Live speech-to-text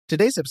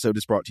Today's episode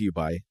is brought to you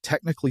by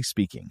Technically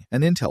Speaking,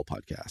 an Intel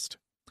podcast.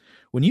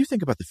 When you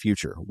think about the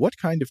future, what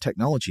kind of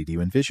technology do you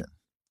envision?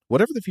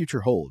 Whatever the future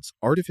holds,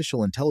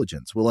 artificial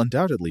intelligence will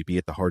undoubtedly be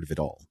at the heart of it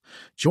all.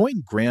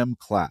 Join Graham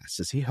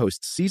Class as he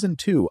hosts Season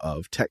 2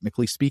 of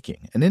Technically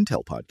Speaking, an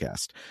Intel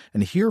podcast,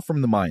 and hear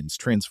from the minds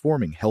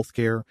transforming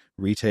healthcare,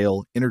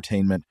 retail,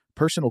 entertainment,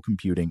 personal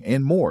computing,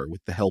 and more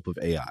with the help of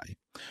AI.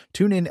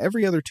 Tune in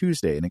every other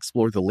Tuesday and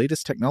explore the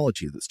latest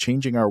technology that's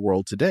changing our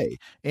world today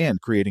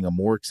and creating a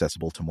more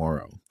accessible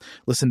tomorrow.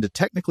 Listen to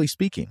Technically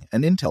Speaking,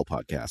 an Intel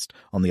podcast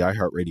on the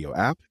iHeartRadio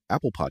app,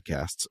 Apple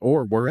Podcasts,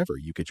 or wherever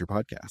you get your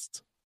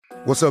podcasts.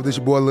 What's up, this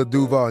your boy Lil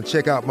Duval, and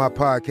check out my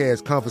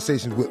podcast,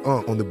 Conversations with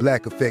Unc, on the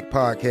Black Effect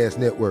Podcast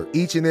Network.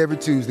 Each and every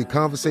Tuesday,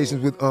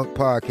 Conversations with Unc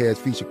podcast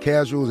feature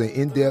casuals and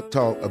in-depth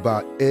talk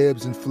about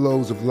ebbs and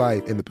flows of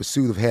life and the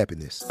pursuit of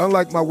happiness.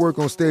 Unlike my work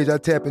on stage, I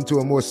tap into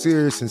a more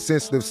serious and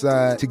sensitive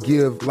side to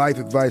give life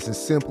advice and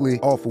simply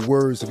offer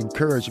words of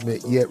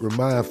encouragement, yet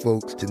remind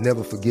folks to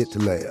never forget to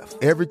laugh.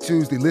 Every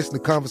Tuesday, listen to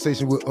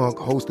Conversations with Unc,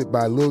 hosted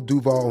by Lil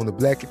Duval on the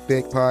Black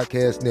Effect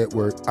Podcast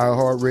Network,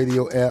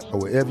 iHeartRadio app,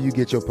 or wherever you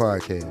get your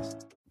podcasts.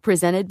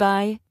 Presented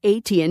by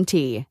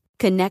AT&T.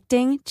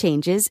 Connecting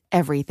changes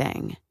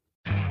everything.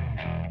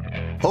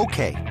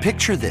 Okay,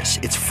 picture this.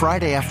 It's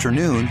Friday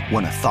afternoon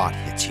when a thought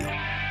hits you.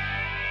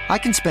 I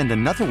can spend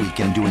another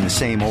weekend doing the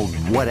same old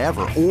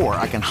whatever, or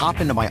I can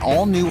hop into my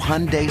all-new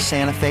Hyundai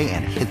Santa Fe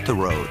and hit the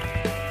road.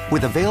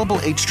 With available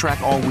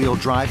H-Track all-wheel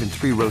drive and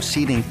 3-row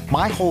seating,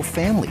 my whole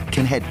family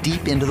can head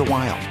deep into the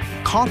wild.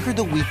 Conquer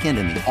the weekend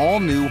in the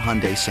all-new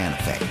Hyundai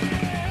Santa Fe.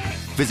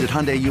 Visit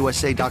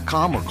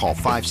HyundaiUSA.com or call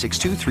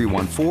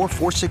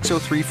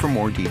 562-314-4603 for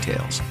more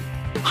details.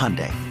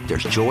 Hyundai,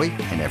 there's joy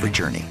in every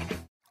journey.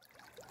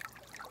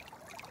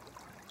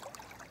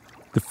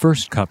 The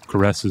first cup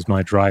caresses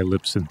my dry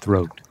lips and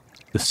throat.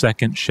 The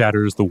second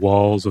shatters the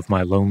walls of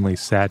my lonely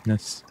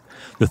sadness.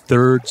 The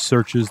third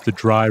searches the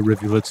dry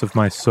rivulets of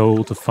my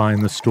soul to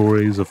find the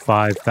stories of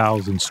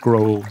 5,000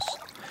 scrolls.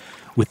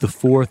 With the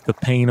fourth, the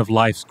pain of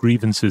life's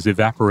grievances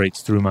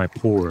evaporates through my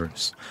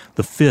pores.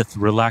 The fifth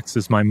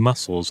relaxes my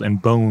muscles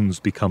and bones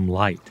become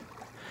light.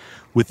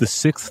 With the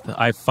sixth,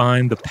 I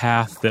find the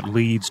path that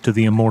leads to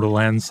the immortal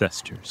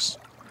ancestors.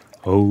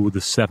 Oh,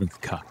 the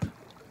seventh cup.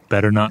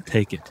 Better not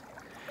take it.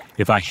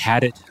 If I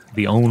had it,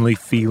 the only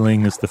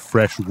feeling is the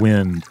fresh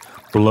wind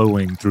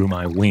blowing through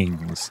my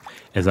wings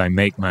as I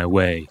make my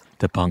way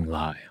to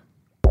Penglai.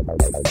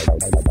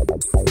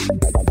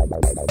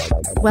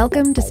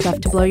 Welcome to Stuff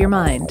to Blow Your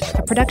Mind,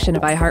 a production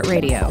of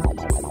iHeartRadio.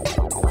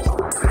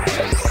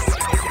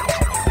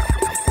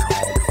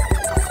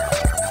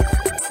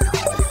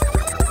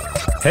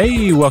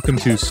 Hey, welcome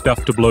to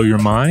Stuff to Blow Your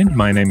Mind.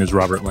 My name is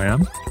Robert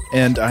Lamb.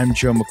 And I'm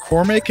Joe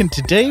McCormick, and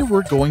today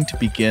we're going to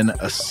begin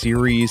a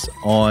series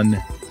on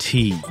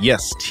tea.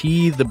 Yes,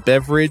 tea, the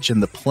beverage,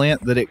 and the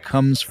plant that it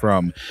comes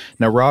from.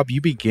 Now, Rob, you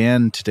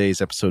began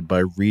today's episode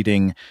by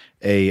reading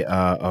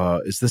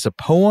is this a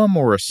poem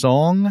or a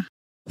song?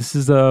 This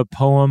is a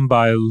poem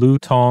by Lu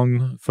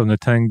Tong from the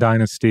Tang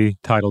Dynasty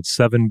titled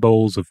 7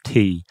 Bowls of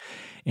Tea,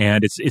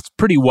 and it's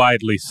pretty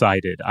widely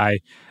cited.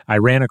 I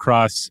ran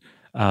across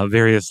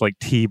various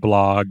tea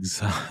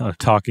blogs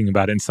talking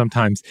about it, and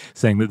sometimes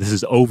saying that this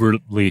is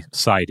overly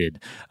cited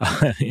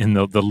in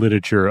the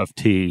literature of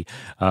tea,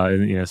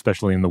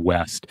 especially in the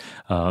West,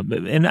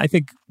 and I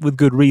think with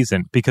good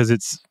reason, because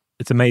it's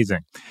amazing.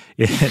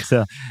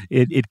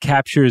 It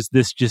captures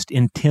this just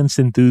intense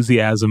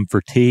enthusiasm for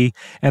tea,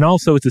 and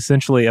also it's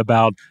essentially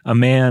about a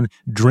man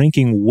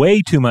drinking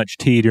way too much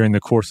tea during the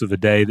course of a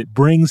day that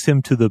brings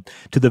him to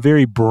the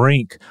very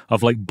brink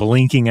of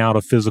blinking out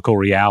of physical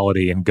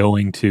reality and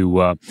going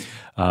to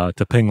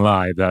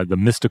Penglai, the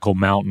mystical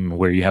mountain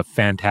where you have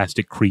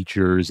fantastic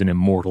creatures and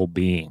immortal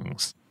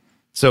beings.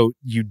 So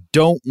you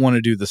don't want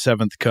to do the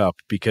seventh cup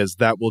because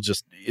that will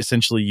just,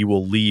 essentially, you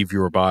will leave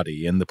your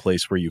body in the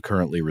place where you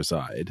currently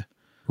reside.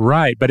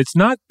 Right, but it's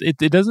not, it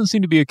doesn't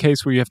seem to be a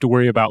case where you have to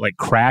worry about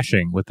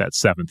crashing with that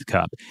seventh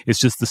cup. It's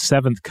just the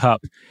seventh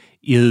cup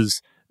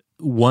is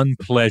one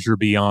pleasure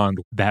beyond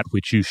that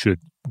which you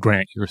should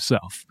grant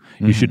yourself.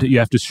 Mm-hmm. You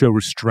have to show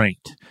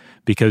restraint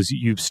because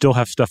you still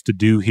have stuff to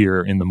do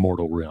here in the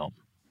mortal realm.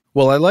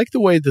 Well, I like the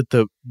way that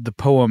the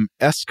poem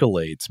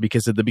escalates,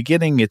 because at the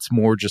beginning it's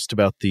more just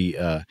about the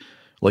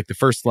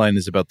first line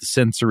is about the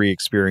sensory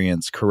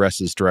experience,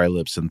 caresses dry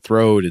lips and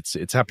throat.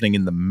 It's happening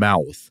in the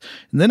mouth.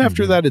 And then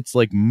after that, it's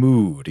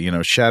mood,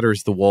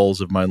 shatters the walls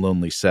of my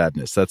lonely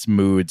sadness. That's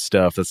mood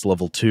stuff. That's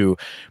level 2.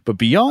 But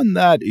beyond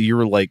that,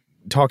 you're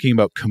talking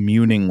about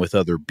communing with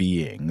other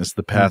beings,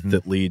 the path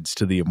that leads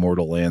to the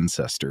immortal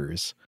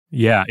ancestors.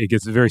 Yeah, it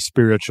gets very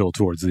spiritual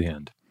towards the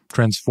end.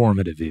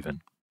 Transformative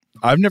even.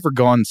 I've never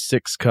gone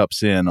 6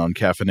 cups in on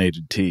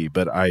caffeinated tea,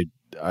 but I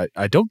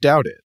don't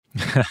doubt it.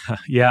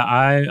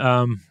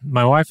 Yeah,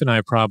 my wife and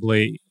I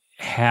probably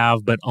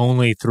have, but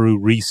only through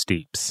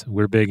re-steeps.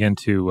 We're big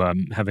into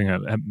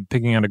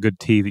picking out a good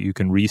tea that you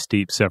can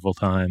re-steep several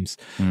times.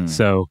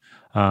 So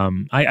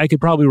I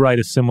could probably write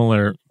a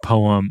similar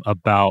poem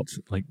about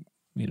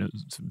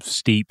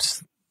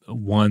steeps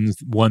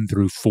one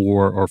through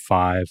 4 or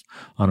 5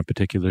 on a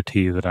particular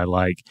tea that I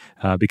like,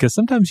 because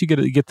sometimes you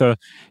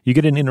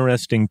get an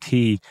interesting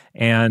tea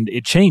and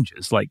it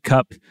changes. Like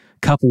cup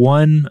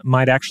 1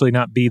 might actually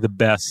not be the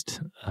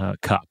best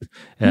cup.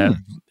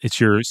 It's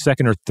your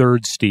second or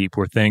third steep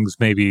where things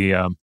maybe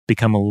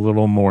become a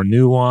little more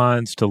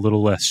nuanced, a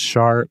little less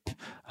sharp.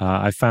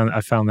 I found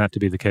that to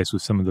be the case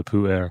with some of the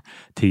pu'er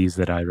teas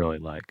that I really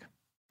like.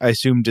 I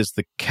assume, does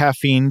the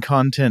caffeine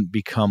content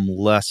become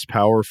less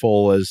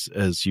powerful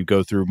as you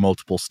go through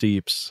multiple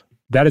steeps?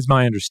 That is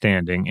my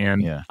understanding,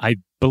 and I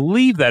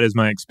believe that is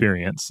my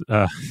experience.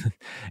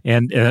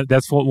 And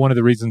that's one of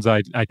the reasons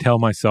I tell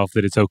myself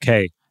that it's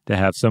okay to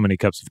have so many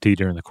cups of tea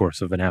during the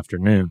course of an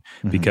afternoon,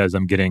 because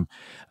I'm getting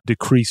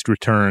decreased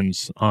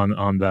returns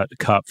on that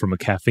cup from a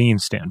caffeine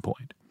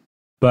standpoint.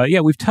 But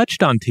yeah, we've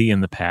touched on tea in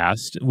the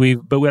past. But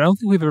I don't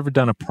think we've ever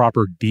done a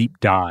proper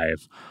deep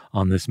dive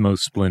on this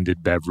most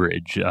splendid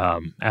beverage.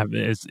 And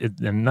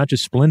not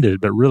just splendid,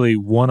 but really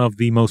one of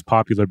the most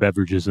popular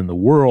beverages in the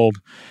world.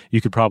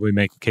 You could probably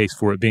make a case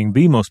for it being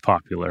the most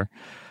popular.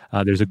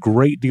 There's a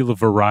great deal of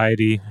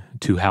variety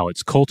to how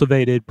it's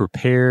cultivated,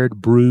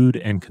 prepared, brewed,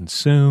 and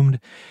consumed.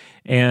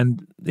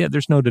 And yeah,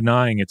 there's no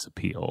denying its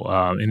appeal.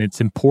 And its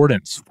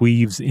importance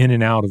weaves in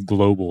and out of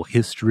global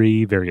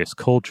history, various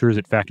cultures.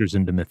 It factors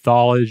into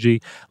mythology,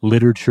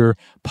 literature,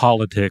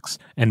 politics,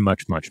 and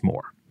much, much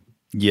more.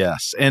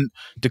 Yes. And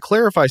to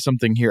clarify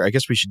something here, I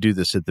guess we should do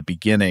this at the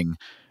beginning.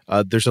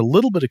 There's a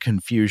little bit of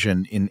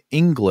confusion in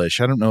English.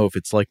 I don't know if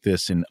it's like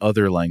this in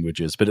other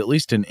languages, but at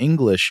least in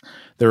English,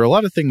 there are a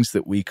lot of things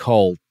that we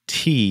call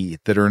tea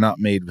that are not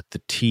made with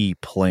the tea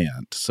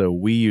plant. So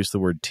we use the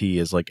word tea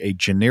as like a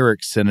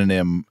generic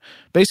synonym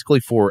basically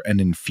for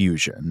an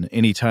infusion.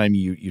 Anytime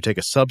you take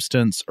a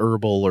substance,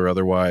 herbal or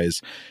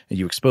otherwise, and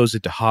you expose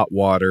it to hot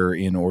water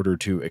in order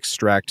to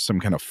extract some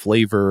kind of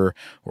flavor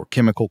or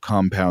chemical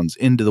compounds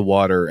into the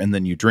water, and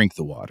then you drink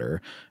the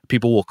water,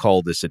 people will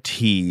call this a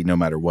tea no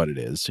matter what it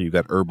is. So you've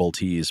got herbal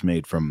teas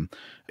made from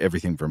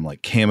everything from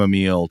like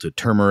chamomile to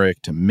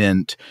turmeric to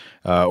mint,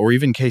 or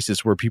even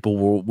cases where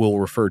people will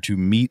refer to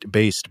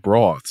meat-based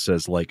broths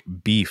as like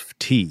beef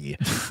tea.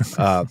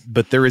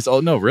 But there is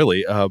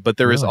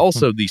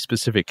also the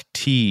specific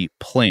tea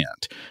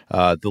plant,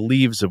 the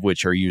leaves of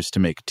which are used to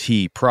make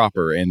tea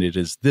proper. And it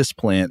is this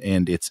plant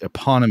and its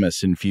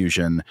eponymous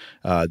infusion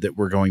that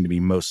we're going to be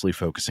mostly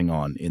focusing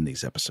on in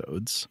these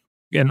episodes.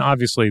 And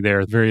obviously, there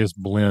are various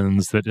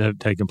blends that have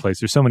taken place.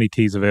 There's so many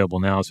teas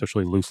available now,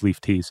 especially loose leaf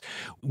teas,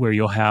 where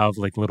you'll have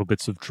like little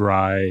bits of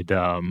dried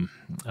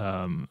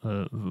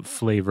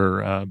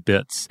flavor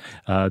bits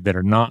that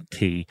are not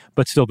tea,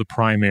 but still the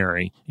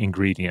primary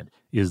ingredient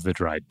is the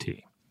dried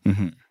tea.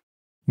 Mm-hmm.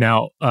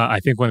 Now,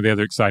 I think one of the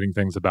other exciting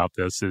things about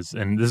this is,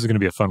 and this is going to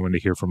be a fun one to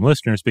hear from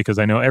listeners, because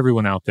I know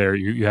everyone out there,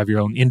 you have your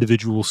own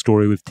individual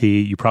story with tea.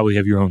 You probably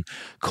have your own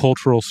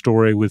cultural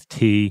story with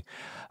tea.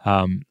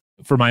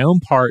 For my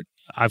own part,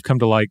 I've come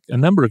to like a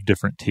number of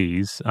different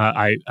teas.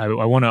 I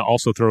want to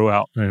also throw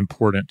out an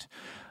important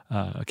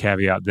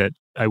caveat that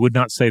I would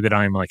not say that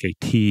I'm like a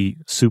tea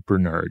super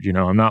nerd. You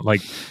know, I'm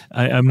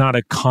not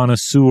a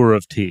connoisseur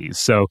of teas.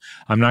 So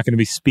I'm not going to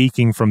be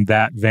speaking from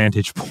that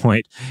vantage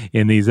point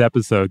in these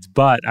episodes.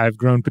 But I've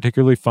grown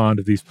particularly fond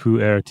of these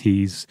pu'er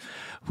teas,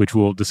 which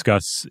we'll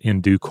discuss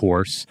in due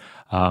course.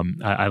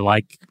 I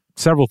like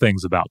several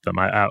things about them.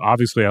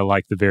 Obviously, I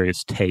like the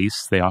various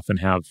tastes. They often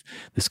have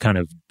this kind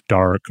of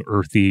dark,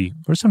 earthy,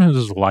 or sometimes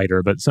it's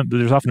lighter, but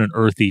there's often an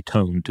earthy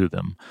tone to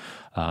them,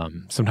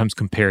 sometimes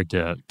compared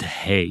to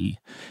hay.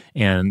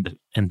 And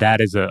that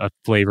is a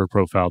flavor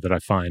profile that I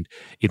find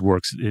it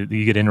works.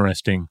 You get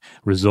interesting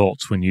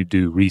results when you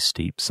do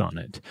re-steeps on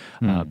it,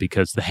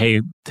 because the hay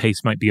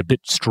taste might be a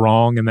bit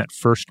strong in that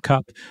first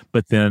cup,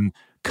 but then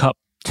cup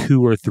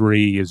 2 or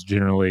 3 is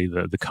generally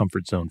the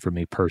comfort zone for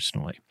me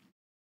personally.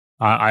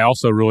 I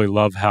also really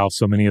love how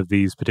so many of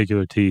these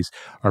particular teas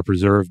are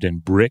preserved in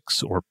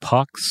bricks or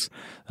pucks.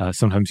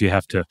 Sometimes you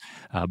have to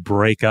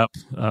break up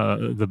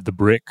the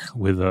brick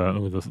with a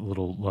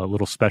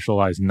little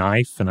specialized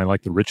knife, and I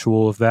like the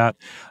ritual of that.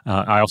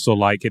 I also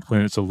like it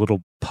when it's a little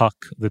puck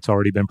that's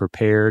already been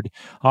prepared,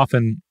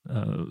 often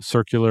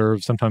circular,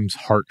 sometimes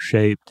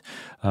heart-shaped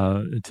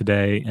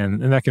today,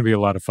 and that can be a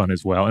lot of fun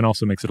as well, and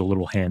also makes it a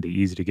little handy,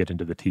 easy to get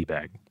into the tea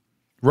bag.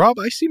 Rob,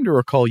 I seem to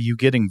recall you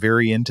getting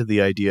very into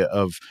the idea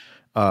of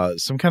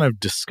some kind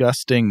of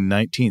disgusting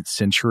 19th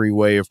century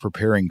way of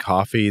preparing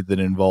coffee that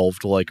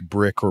involved like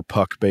brick or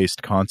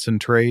puck-based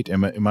concentrate.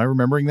 Am I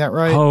remembering that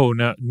right? Oh,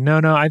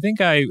 no. I think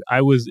I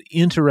was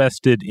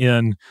interested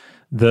in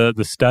the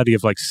study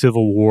of like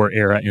Civil War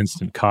era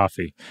instant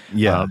coffee.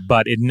 Yeah.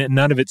 But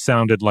none of it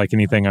sounded like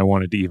anything I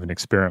wanted to even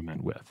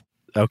experiment with.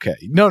 Okay.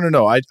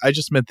 No. I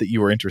just meant that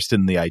you were interested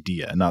in the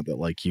idea, not that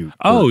like you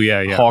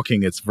were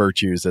hawking its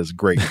virtues as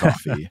great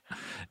coffee.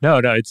 No,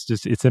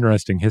 it's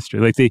interesting history.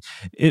 Like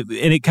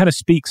it kind of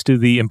speaks to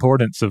the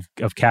importance of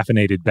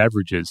caffeinated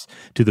beverages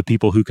to the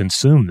people who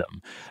consume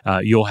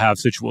them. You'll have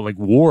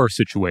war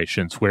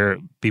situations where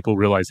people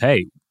realize,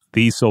 hey,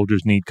 These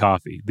soldiers need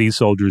coffee. These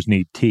soldiers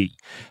need tea.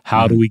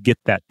 How do we get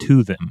that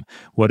to them?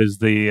 What is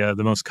the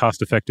most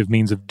cost-effective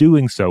means of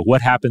doing so?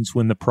 What happens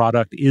when the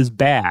product is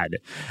bad?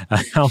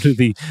 How do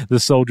the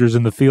soldiers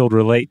in the field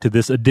relate to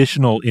this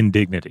additional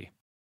indignity?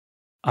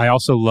 I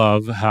also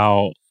love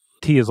how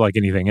tea is like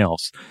anything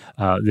else.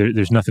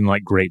 There's nothing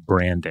like great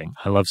branding.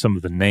 I love some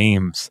of the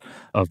names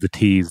of the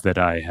teas that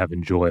I have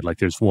enjoyed. Like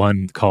there's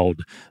one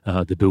called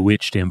the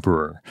Bewitched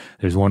Emperor.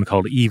 There's one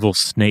called Evil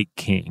Snake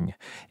King.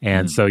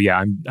 And so,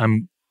 yeah,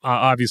 I'm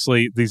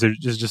obviously these are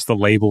just the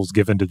labels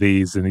given to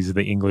these, and these are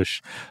the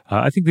English.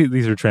 I think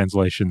these are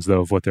translations,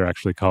 though, of what they're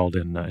actually called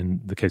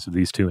in the case of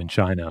these two in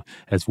China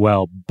as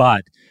well.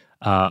 But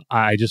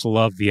I just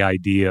love the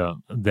idea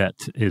that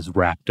is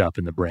wrapped up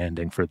in the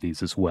branding for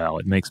these as well.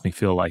 It makes me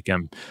feel like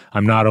I'm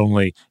not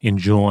only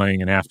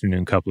enjoying an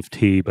afternoon cup of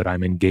tea, but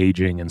I'm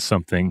engaging in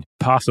something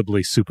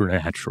possibly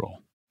supernatural.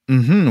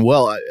 Mm-hmm.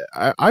 Well,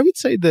 I would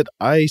say that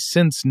I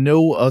sense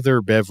no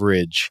other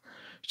beverage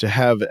to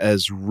have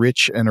as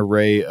rich an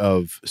array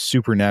of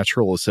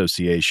supernatural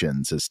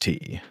associations as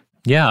tea.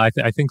 Yeah,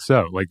 I think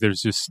so. Like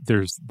there's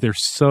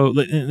so,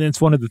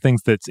 it's one of the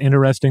things that's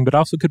interesting, but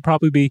also could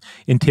probably be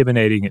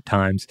intimidating at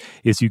times,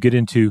 is you get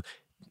into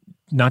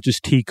not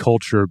just tea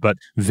culture, but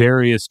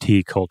various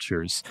tea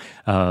cultures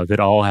that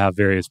all have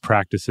various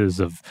practices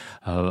of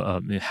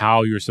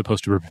how you're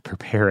supposed to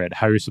prepare it,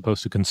 how you're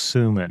supposed to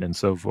consume it, and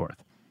so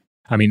forth.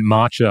 I mean,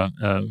 matcha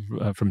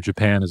from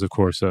Japan is, of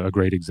course, a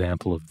great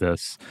example of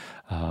this,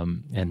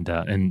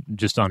 and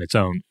just on its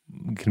own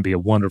can be a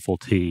wonderful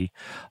tea.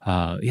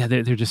 There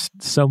are just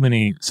so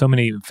many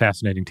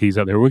fascinating teas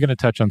out there. We're going to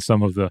touch on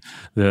some of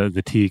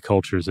the tea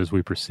cultures as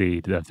we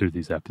proceed through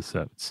these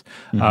episodes.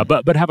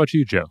 But how about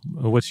you, Joe?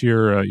 What's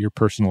your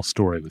personal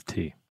story with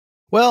tea?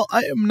 Well,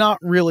 I am not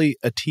really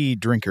a tea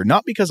drinker,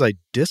 not because I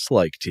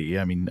dislike tea.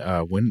 I mean,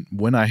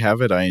 when I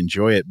have it, I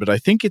enjoy it, but I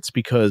think it's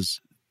because,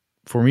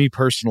 for me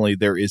personally,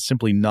 there is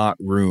simply not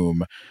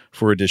room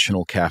for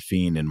additional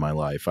caffeine in my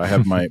life. I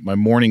have my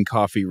morning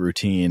coffee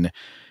routine,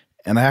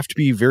 and I have to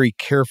be very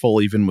careful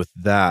even with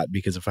that,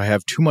 because if I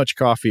have too much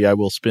coffee, I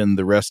will spend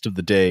the rest of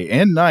the day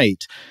and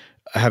night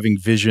having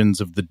visions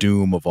of the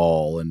doom of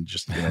all, and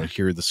just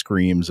hear the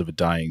screams of a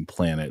dying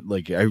planet.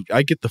 Like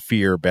I get the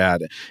fear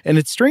bad. And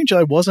it's strange,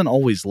 I wasn't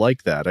always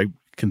like that. I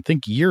can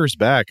think years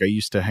back, I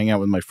used to hang out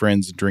with my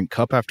friends and drink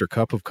cup after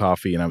cup of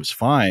coffee, and I was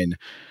fine.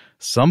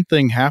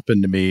 Something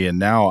happened to me, and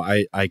now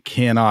I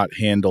cannot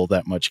handle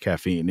that much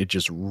caffeine. It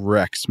just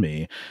wrecks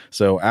me.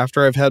 So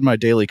after I've had my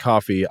daily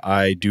coffee,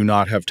 I do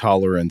not have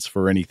tolerance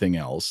for anything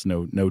else.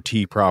 No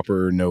tea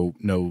proper, no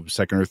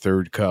second or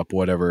third cup,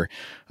 whatever.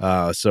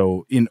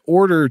 So in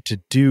order to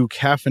do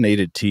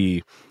caffeinated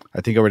tea,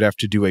 I think I would have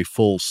to do a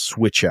full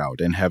switch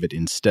out and have it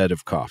instead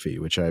of coffee,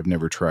 which I've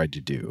never tried to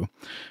do.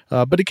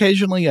 But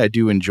occasionally I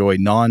do enjoy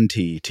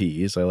non-tea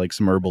teas. I like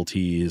some herbal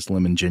teas,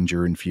 lemon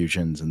ginger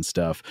infusions and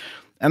stuff.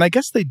 And I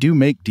guess they do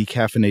make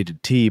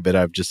decaffeinated tea, but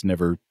I've just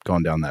never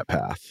gone down that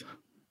path.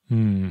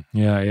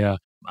 Yeah.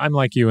 I'm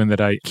like you in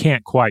that I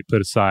can't quite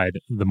put aside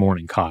the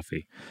morning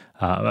coffee.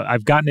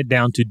 I've gotten it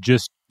down to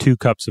just 2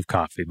 cups of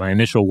coffee, my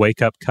initial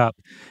wake-up cup,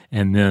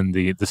 and then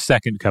the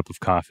second cup of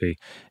coffee.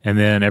 And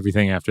then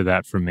everything after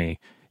that for me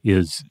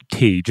is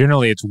tea.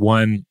 Generally, it's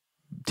 1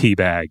 tea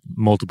bag,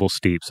 multiple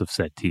steeps of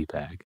said tea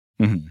bag.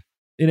 Mm-hmm.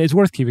 And it's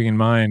worth keeping in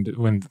mind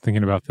when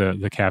thinking about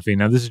the caffeine.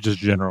 Now, this is just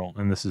general,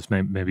 and this is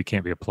maybe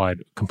can't be applied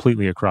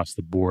completely across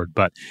the board.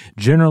 But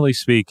generally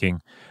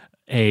speaking,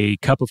 a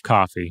cup of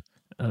coffee,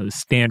 a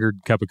standard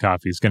cup of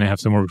coffee, is going to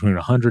have somewhere between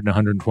 100 and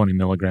 120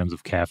 milligrams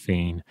of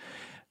caffeine.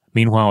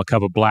 Meanwhile, a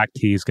cup of black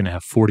tea is going to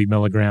have 40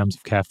 milligrams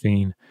of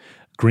caffeine.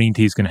 Green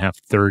tea is going to have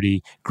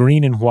 30.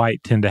 Green and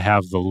white tend to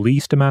have the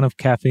least amount of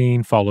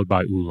caffeine, followed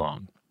by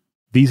oolong.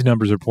 These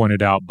numbers are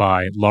pointed out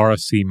by Laura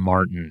C.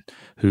 Martin,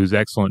 whose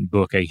excellent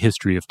book, A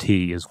History of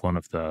Tea, is one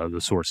of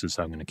the sources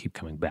I'm going to keep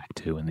coming back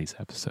to in these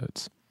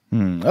episodes.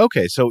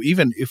 Okay, so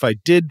even if I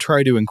did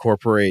try to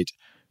incorporate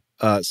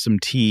some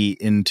tea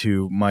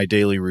into my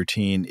daily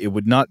routine, it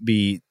would not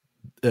be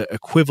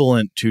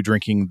equivalent to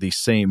drinking the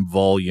same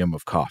volume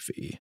of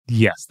coffee.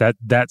 Yes,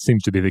 that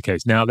seems to be the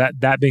case. Now,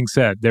 that being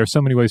said, there are so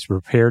many ways to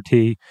prepare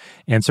tea,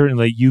 and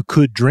certainly you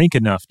could drink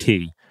enough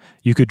tea.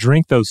 You could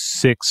drink those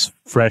 6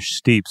 fresh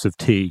steeps of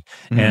tea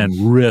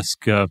and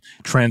risk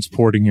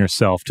transporting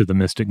yourself to the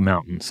Mystic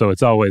Mountain. So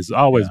it's always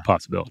a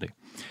possibility.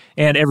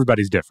 And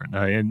everybody's different.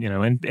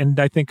 And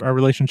I think our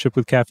relationship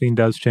with caffeine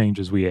does change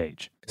as we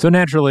age. So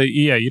naturally,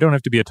 you don't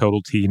have to be a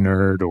total tea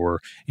nerd or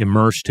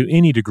immersed to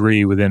any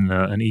degree within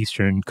an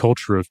Eastern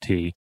culture of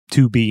tea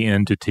to be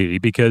into tea,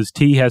 because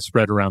tea has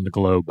spread around the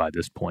globe by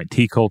this point.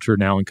 Tea culture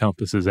now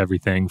encompasses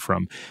everything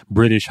from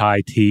British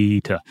high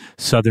tea to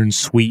Southern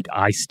sweet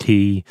iced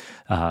tea,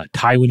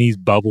 Taiwanese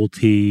bubble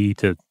tea,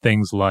 to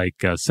things like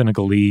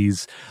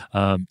Senegalese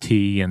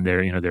tea and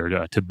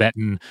their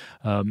Tibetan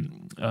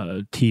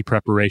tea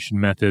preparation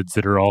methods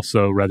that are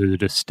also rather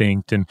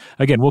distinct. And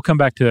again, we'll come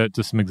back to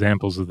some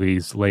examples of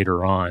these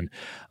later on.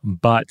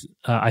 But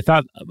I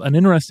thought an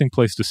interesting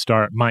place to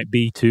start might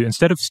be to,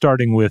 instead of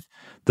starting with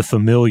the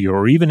familiar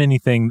or even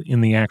anything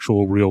in the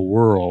actual real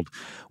world,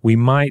 we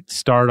might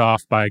start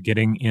off by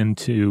getting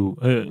into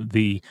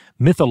the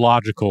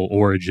mythological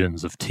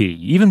origins of tea.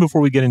 Even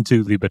before we get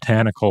into the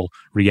botanical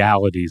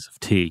realities of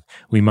tea,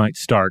 we might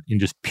start in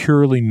just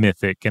purely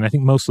mythic, and I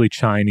think mostly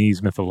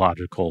Chinese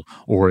mythological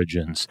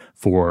origins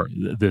for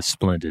this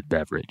splendid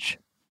beverage.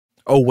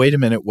 Oh, wait a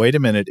minute.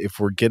 If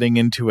we're getting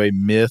into a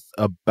myth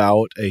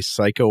about a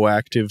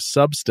psychoactive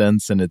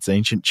substance and it's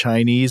ancient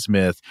Chinese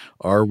myth,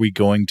 are we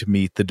going to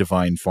meet the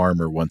divine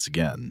farmer once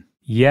again?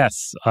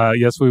 Yes,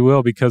 yes, we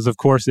will, because, of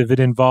course, if it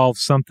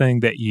involves something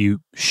that you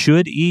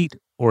should eat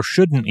or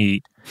shouldn't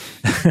eat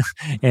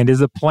and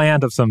is a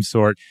plant of some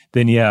sort,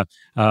 then,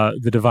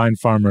 the divine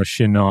farmer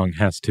Xinong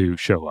has to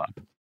show up.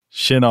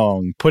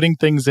 Xinong, putting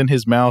things in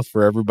his mouth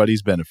for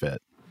everybody's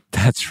benefit.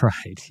 That's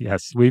right.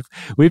 Yes,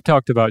 we've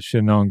talked about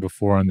Xinong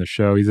before on the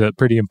show. He's a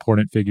pretty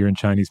important figure in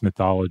Chinese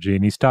mythology,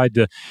 and he's tied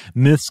to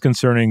myths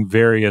concerning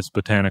various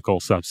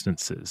botanical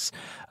substances.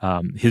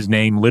 His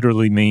name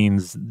literally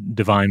means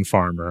divine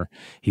farmer.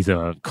 He's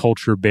a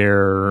culture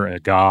bearer, a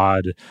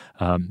god.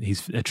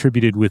 He's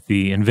attributed with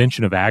the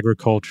invention of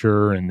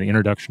agriculture and the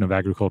introduction of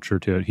agriculture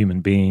to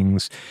human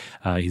beings.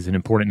 He's an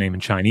important name in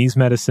Chinese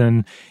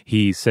medicine.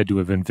 He's said to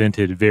have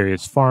invented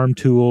various farm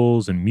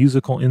tools and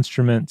musical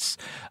instruments.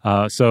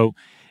 So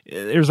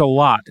there's a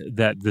lot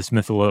that this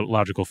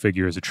mythological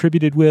figure is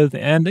attributed with.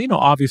 And,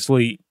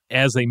 obviously,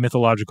 as a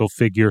mythological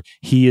figure,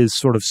 he is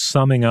sort of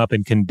summing up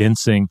and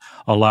condensing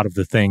a lot of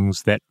the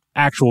things that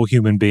actual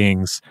human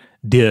beings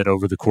did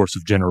over the course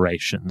of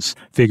generations,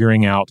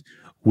 figuring out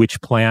which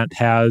plant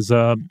has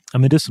a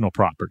medicinal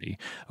property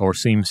or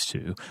seems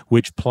to,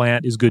 which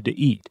plant is good to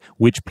eat,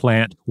 which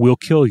plant will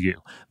kill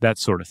you, that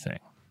sort of thing.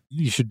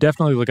 You should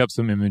definitely look up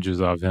some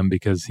images of him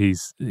because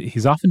he's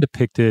often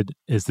depicted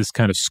as this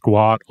kind of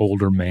squat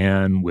older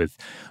man with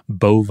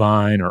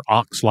bovine or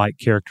ox-like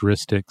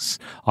characteristics,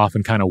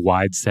 often kind of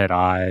wide-set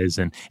eyes,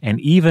 and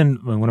even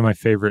one of my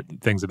favorite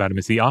things about him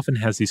is he often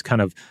has these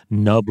kind of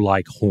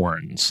nub-like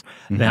horns.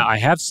 Mm-hmm. Now, I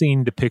have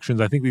seen depictions,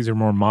 I think these are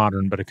more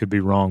modern, but I could be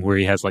wrong, where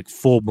he has like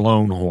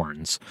full-blown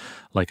horns,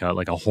 like a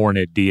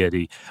horned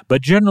deity.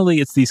 But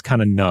generally, it's these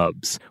kind of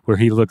nubs where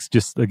he looks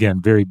just,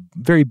 again, very,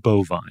 very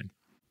bovine.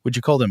 Would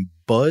you call them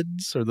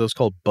buds? Are those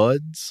called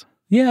buds?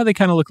 Yeah, they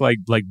kind of look like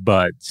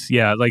buds.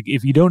 Yeah, like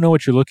if you don't know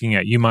what you're looking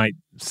at, you might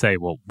say,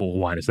 well,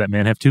 why does that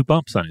man have two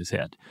bumps on his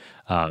head?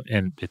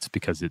 And it's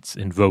because it's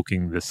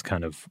invoking this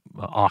kind of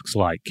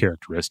ox-like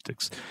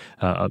characteristic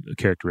of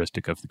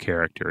the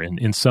character. And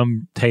in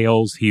some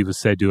tales, he was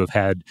said to have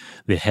had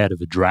the head of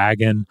a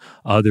dragon,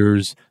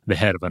 others the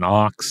head of an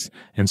ox.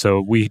 And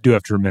so we do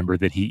have to remember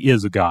that he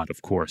is a god,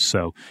 of course,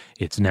 so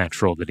it's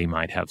natural that he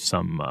might have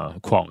some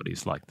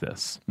qualities like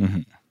this.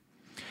 Mm-hmm.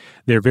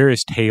 There are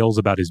various tales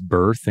about his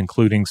birth,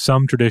 including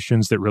some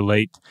traditions that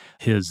relate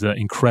his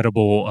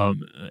incredible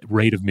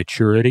rate of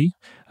maturity.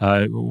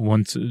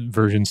 One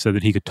version said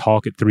that he could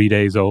talk at 3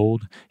 days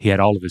old. He had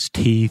all of his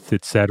teeth,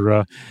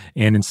 etc.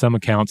 And in some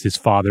accounts, his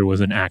father was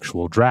an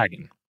actual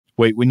dragon.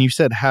 Wait, when you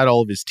said had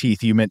all of his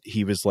teeth, you meant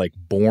he was like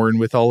born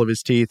with all of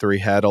his teeth, or he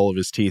had all of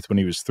his teeth when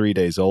he was 3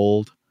 days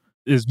old?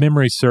 As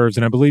memory serves,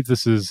 and I believe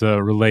this is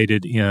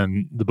related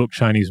in the book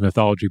Chinese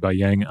Mythology by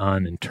Yang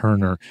An and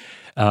Turner,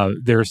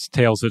 there's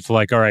tales that's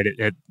like, all right,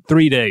 at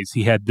 3 days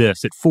he had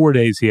this, at 4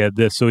 days he had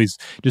this, so he's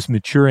just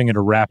maturing at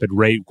a rapid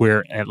rate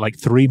where at like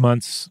 3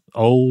 months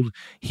old,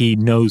 he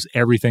knows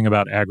everything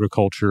about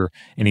agriculture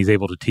and he's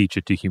able to teach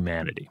it to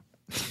humanity.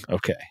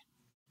 Okay.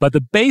 But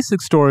the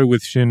basic story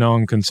with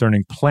Xinong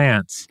concerning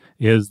plants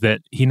is that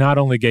he not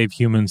only gave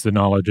humans the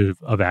knowledge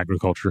of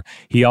agriculture,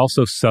 he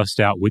also sussed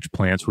out which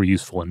plants were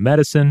useful in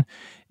medicine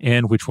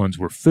and which ones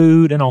were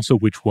food and also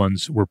which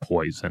ones were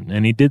poison.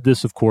 And he did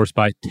this, of course,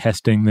 by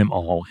testing them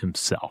all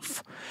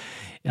himself.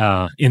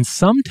 In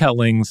some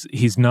tellings,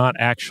 he's not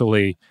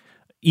actually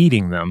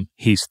eating them,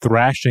 he's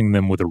thrashing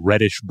them with a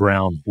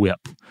reddish-brown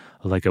whip,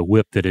 like a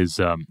whip that is,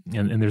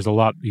 and there's a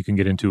lot you can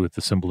get into with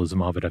the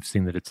symbolism of it. I've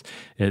seen that it's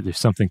there's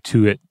something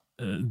to it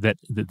that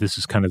this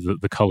is kind of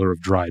the color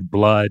of dried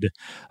blood.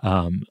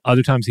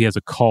 Other times he has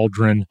a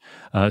cauldron.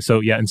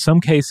 In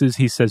some cases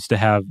he says to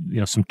have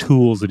some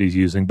tools that he's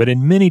using, but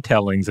in many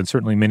tellings and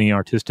certainly many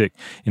artistic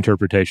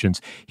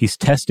interpretations, he's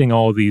testing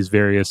all of these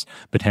various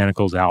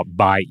botanicals out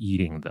by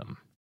eating them.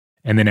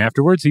 And then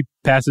afterwards, he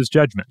passes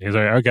judgment. He's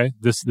like, okay,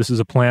 this is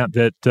a plant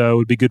that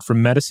would be good for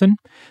medicine,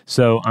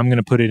 so I'm going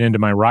to put it into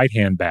my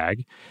right-hand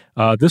bag.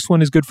 This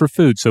one is good for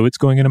food, so it's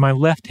going into my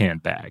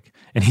left-hand bag.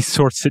 And he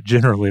sorts it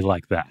generally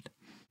like that.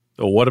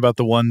 Well, what about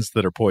the ones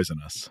that are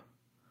poisonous?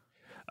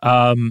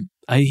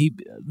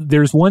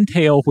 There's one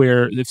tale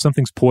where if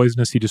something's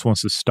poisonous, he just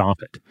wants to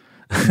stomp it.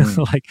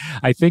 Like,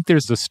 I think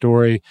there's a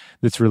story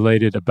that's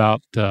related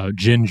about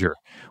ginger,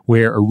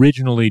 where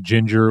originally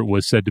ginger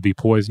was said to be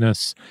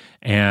poisonous,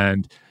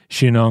 and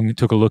Xinong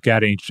took a look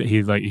at it, and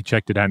he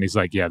checked it out, and he's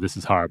like, yeah, this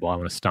is horrible, I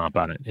want to stomp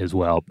on it as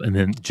well. And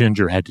then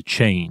ginger had to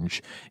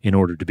change in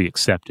order to be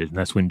accepted, and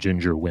that's when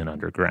ginger went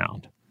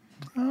underground.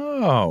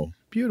 Oh,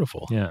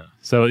 Beautiful. Yeah.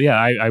 So yeah,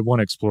 I want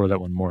to explore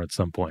that one more at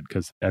some point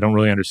because I don't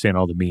really understand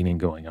all the meaning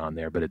going on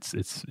there, but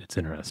it's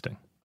interesting.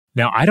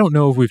 Now, I don't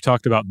know if we've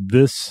talked about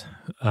this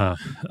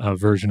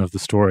version of the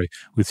story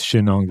with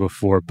Shennong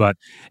before, but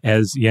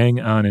as Yang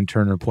An and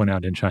Turner point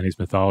out in Chinese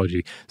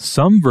mythology,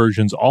 some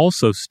versions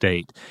also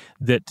state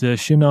that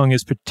Shennong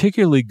is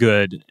particularly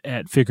good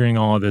at figuring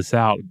all of this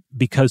out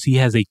because he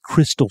has a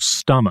crystal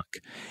stomach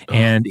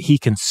and he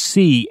can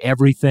see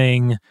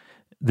everything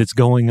that's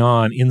going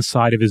on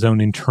inside of his own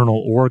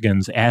internal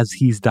organs as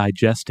he's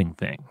digesting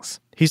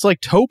things. He's like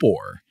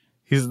Tobor.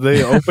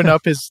 They open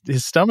up his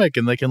stomach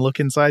and they can look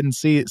inside and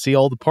see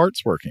all the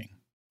parts working.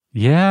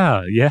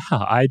 Yeah.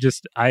 I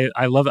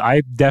love it.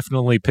 I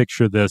definitely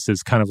picture this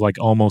as kind of like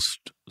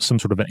almost some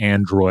sort of an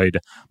android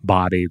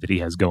body that he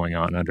has going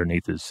on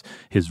underneath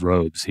his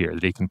robes here,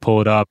 that he can pull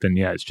it up and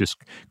it's just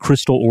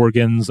crystal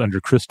organs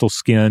under crystal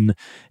skin,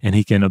 and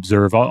he can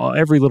observe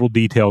every little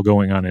detail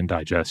going on in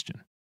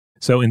digestion.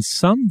 So in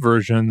some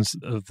versions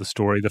of the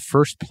story, the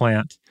first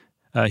plant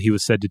he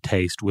was said to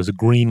taste was a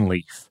green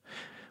leaf,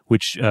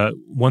 which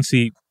once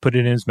he put it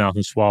in his mouth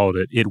and swallowed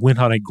it, it went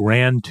on a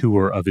grand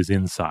tour of his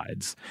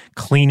insides,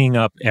 cleaning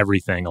up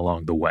everything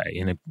along the way.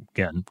 And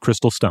again,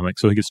 crystal stomach,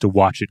 so he gets to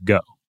watch it go.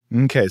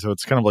 Okay, so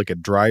it's kind of like a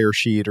dryer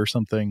sheet or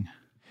something.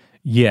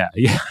 Yeah,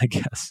 I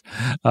guess.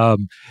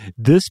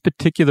 This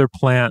particular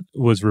plant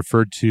was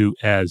referred to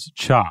as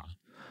cha,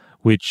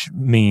 which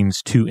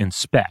means to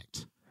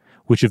inspect,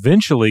 which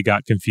eventually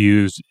got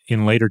confused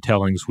in later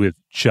tellings with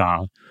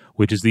cha,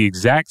 which is the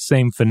exact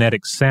same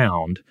phonetic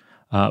sound,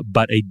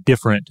 but a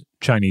different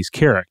Chinese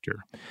character.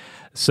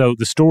 So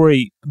the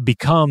story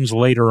becomes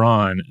later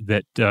on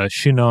that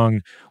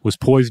Shennong was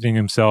poisoning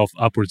himself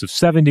upwards of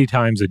 70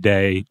 times a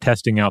day,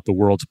 testing out the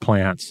world's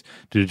plants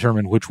to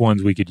determine which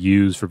ones we could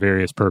use for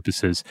various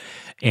purposes.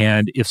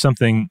 And if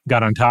something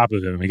got on top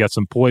of him, he got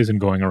some poison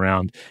going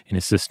around in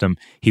his system,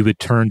 he would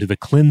turn to the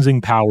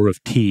cleansing power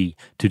of tea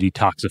to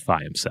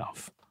detoxify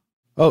himself.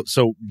 Oh,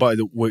 so by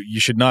the way, you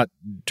should not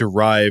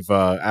derive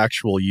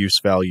actual use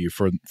value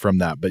from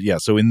that. But yeah,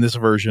 so in this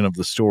version of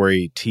the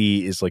story,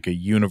 tea is like a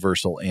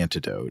universal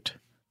antidote.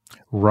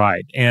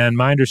 Right. And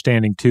my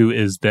understanding, too,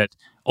 is that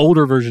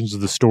older versions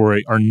of the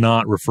story are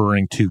not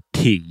referring to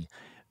tea,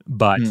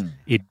 but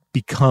it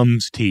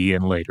becomes tea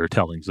in later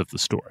tellings of the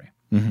story.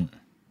 Mm-hmm.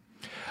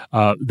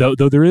 Though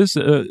there is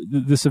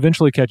this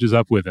eventually catches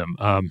up with him.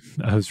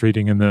 I was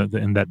reading in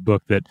that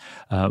book that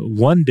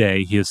one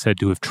day he is said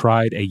to have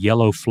tried a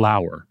yellow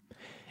flower,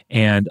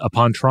 and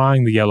upon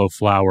trying the yellow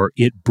flower,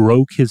 it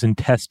broke his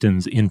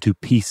intestines into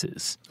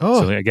pieces.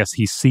 Oh. So I guess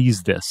he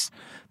sees this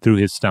through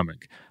his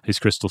stomach, his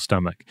crystal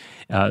stomach.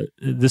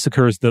 This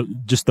occurs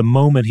just the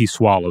moment he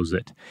swallows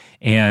it,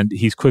 and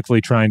he's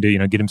quickly trying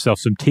to get himself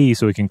some tea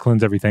so he can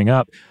cleanse everything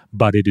up,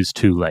 but it is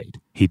too late.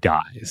 He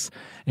dies,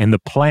 and the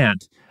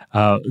plant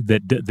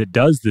that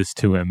does this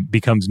to him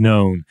becomes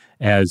known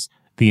as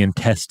the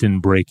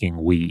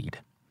intestine-breaking weed.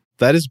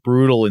 That is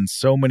brutal in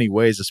so many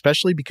ways,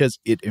 especially because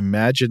it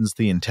imagines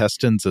the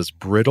intestines as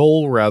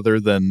brittle rather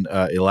than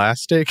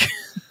elastic.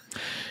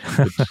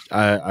 Which,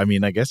 I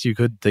mean, I guess you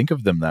could think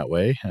of them that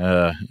way.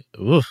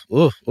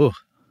 Well,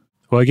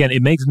 again,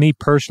 it makes me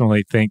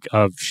personally think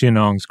of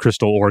Shennong's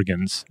crystal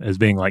organs as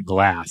being like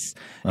glass.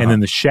 And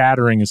then the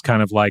shattering is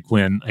kind of like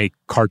when a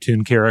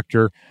cartoon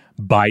character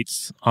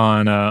bites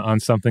on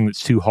something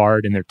that's too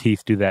hard and their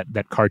teeth do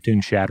that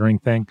cartoon shattering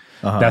thing.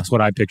 That's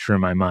what I picture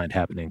in my mind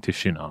happening to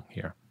Shennong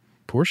here.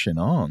 Poor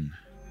Shennong.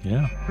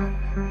 Yeah.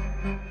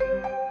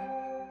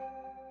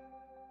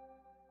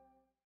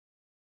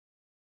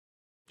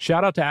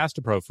 Shout out to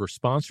Astepro for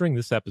sponsoring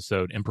this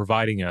episode and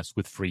providing us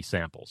with free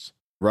samples.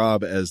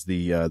 Rob, as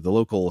the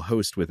local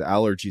host with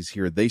allergies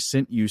here, they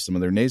sent you some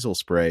of their nasal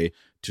spray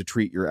to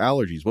treat your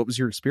allergies. What was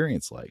your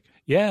experience like?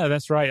 Yeah,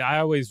 that's right. I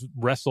always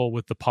wrestle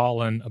with the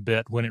pollen a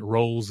bit when it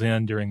rolls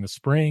in during the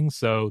spring,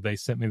 so they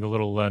sent me the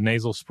little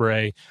nasal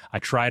spray. I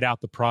tried out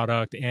the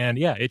product, and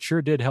yeah, it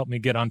sure did help me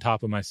get on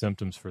top of my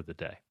symptoms for the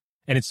day.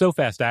 And it's so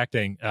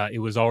fast-acting, it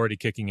was already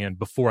kicking in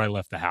before I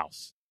left the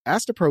house.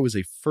 Astepro is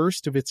a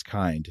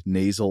first-of-its-kind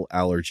nasal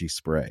allergy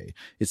spray.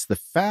 It's the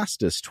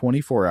fastest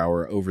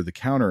 24-hour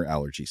over-the-counter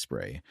allergy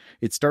spray.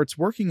 It starts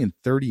working in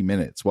 30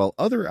 minutes, while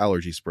other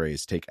allergy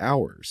sprays take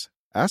hours.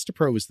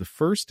 Astepro is the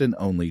first and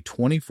only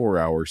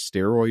 24-hour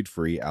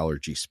steroid-free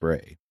allergy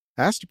spray.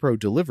 Astepro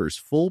delivers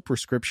full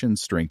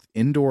prescription-strength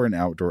indoor and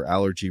outdoor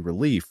allergy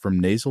relief from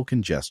nasal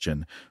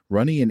congestion,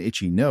 runny and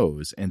itchy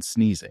nose, and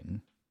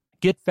sneezing.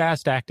 Get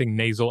fast-acting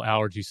nasal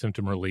allergy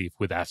symptom relief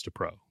with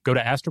Astepro. Go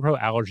to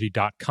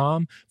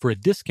asteproallergy.com for a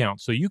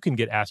discount so you can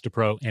get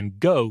Astepro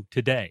and go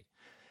today.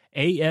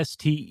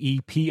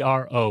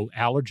 ASTEPRO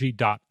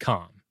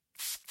allergy.com.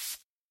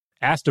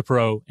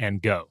 Astepro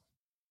and go.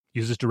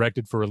 Use as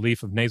directed for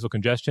relief of nasal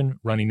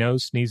congestion, runny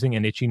nose, sneezing,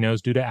 and itchy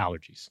nose due to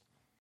allergies.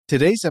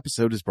 Today's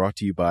episode is brought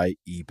to you by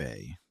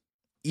eBay.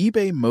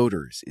 eBay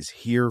Motors is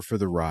here for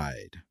the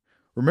ride.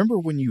 Remember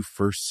when you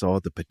first saw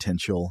the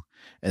potential?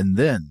 And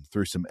then,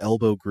 through some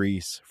elbow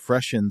grease,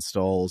 fresh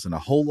installs, and a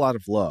whole lot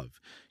of love,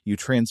 you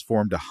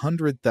transformed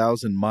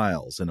 100,000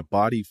 miles and a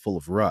body full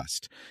of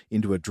rust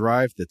into a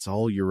drive that's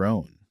all your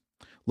own.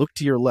 Look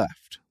to your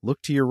left.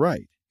 Look to your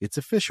right. It's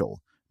official.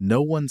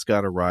 No one's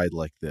got a ride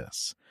like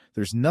this.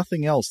 There's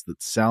nothing else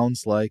that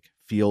sounds like,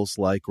 feels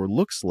like, or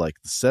looks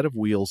like the set of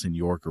wheels in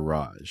your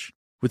garage.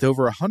 With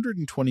over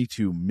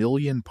 122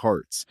 million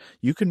parts,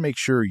 you can make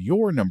sure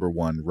your number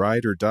one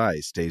ride or die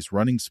stays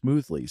running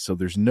smoothly so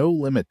there's no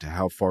limit to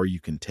how far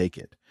you can take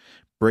it.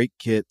 Brake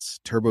kits,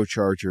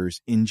 turbochargers,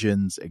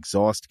 engines,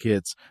 exhaust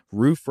kits,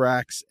 roof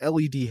racks,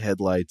 LED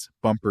headlights,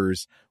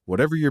 bumpers,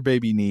 whatever your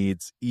baby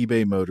needs,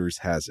 eBay Motors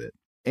has it.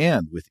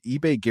 And with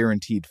eBay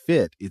Guaranteed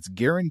Fit, it's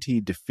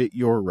guaranteed to fit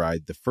your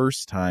ride the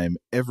first time,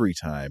 every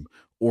time,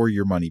 or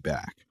your money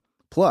back.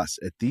 Plus,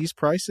 at these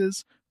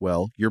prices,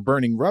 well, you're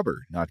burning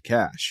rubber, not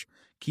cash.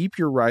 Keep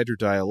your ride or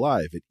die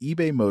alive at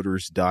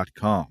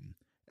ebaymotors.com.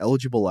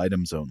 Eligible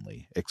items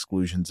only.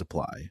 Exclusions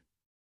apply.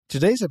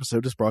 Today's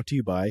episode is brought to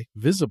you by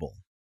Visible.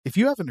 If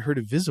you haven't heard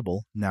of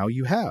Visible, now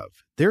you have.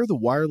 They're the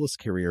wireless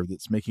carrier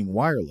that's making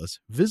wireless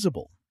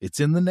visible. It's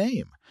in the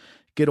name.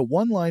 Get a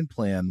one-line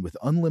plan with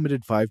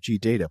unlimited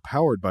 5G data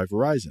powered by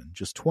Verizon,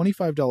 just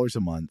 $25 a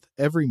month,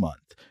 every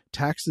month,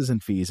 taxes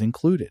and fees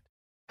included.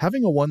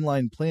 Having a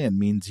one-line plan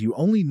means you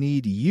only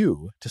need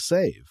you to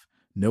save.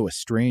 No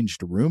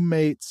estranged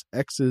roommates,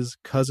 exes,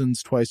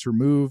 cousins twice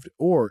removed,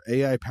 or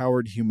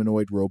AI-powered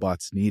humanoid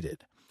robots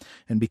needed.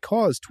 And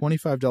because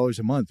 $25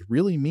 a month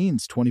really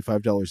means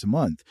 $25 a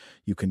month,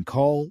 you can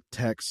call,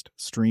 text,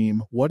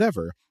 stream,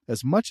 whatever,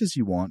 as much as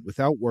you want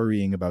without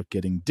worrying about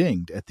getting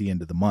dinged at the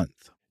end of the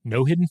month.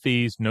 No hidden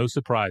fees, no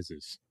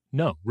surprises.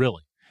 No,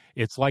 really.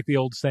 It's like the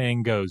old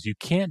saying goes, you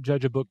can't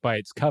judge a book by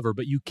its cover,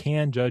 but you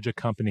can judge a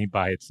company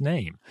by its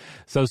name.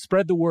 So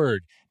spread the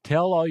word.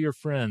 Tell all your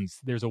friends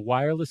there's a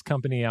wireless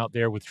company out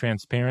there with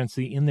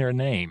transparency in their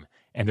name,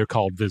 and they're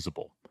called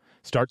Visible.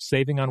 Start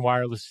saving on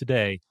wireless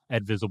today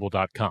at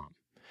Visible.com.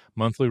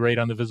 Monthly rate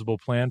on the Visible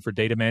plan for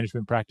data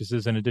management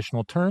practices and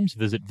additional terms,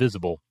 visit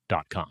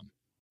Visible.com.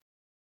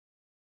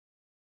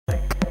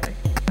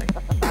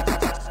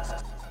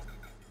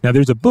 Now,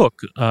 there's a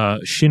book,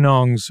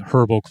 Shinong's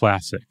Herbal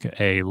Classic,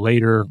 a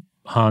later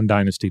Han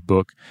Dynasty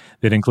book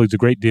that includes a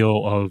great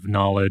deal of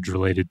knowledge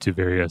related to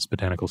various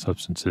botanical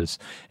substances.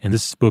 And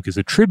this book is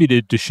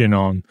attributed to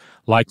Shinong,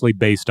 likely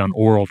based on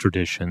oral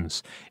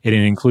traditions. It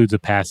includes a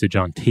passage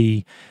on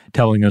tea,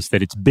 telling us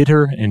that it's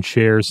bitter and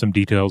shares some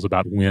details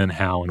about when,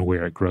 how, and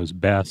where it grows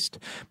best.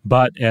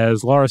 But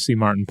as Laura C.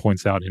 Martin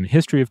points out in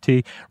History of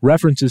Tea,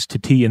 references to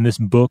tea in this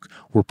book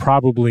were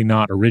probably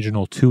not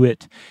original to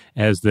it,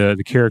 as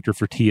the character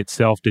for tea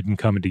itself didn't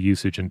come into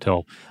usage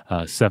until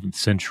 7th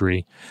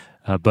century.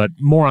 But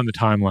more on the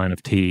timeline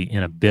of tea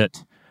in a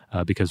bit,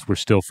 because we're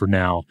still, for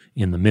now,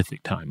 in the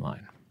mythic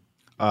timeline.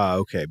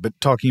 Okay, but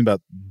talking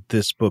about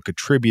this book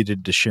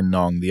attributed to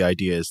Shinong, the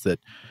idea is that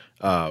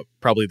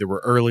probably there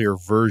were earlier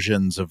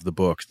versions of the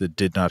book that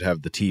did not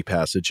have the tea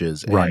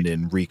passages, right. And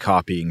in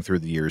recopying through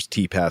the years,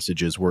 tea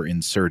passages were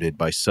inserted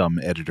by some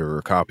editor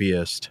or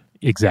copyist.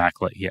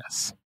 Exactly,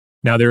 yes.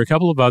 Now, there are a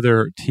couple of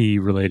other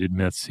tea-related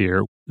myths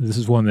here. This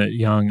is one that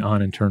Young,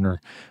 An, and Turner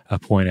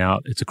point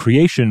out. It's a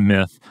creation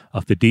myth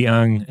of the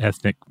Diang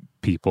ethnic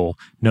people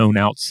known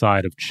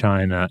outside of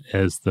China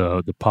as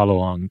the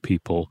Palaong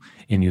people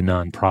in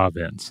Yunnan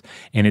province.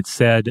 And it's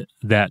said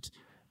that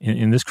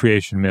in this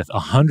creation myth,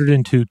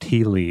 102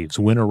 tea leaves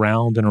went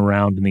around and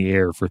around in the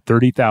air for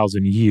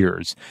 30,000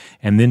 years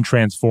and then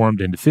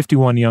transformed into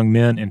 51 young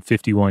men and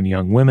 51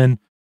 young women.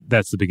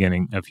 That's the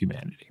beginning of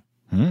humanity.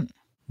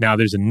 Now,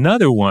 there's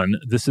another one.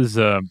 This is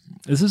a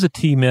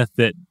tea myth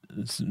that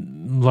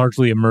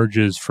largely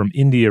emerges from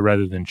India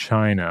rather than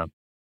China.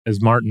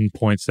 As Martin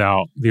points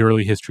out, the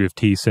early history of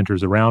tea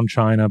centers around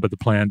China, but the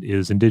plant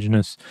is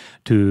indigenous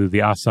to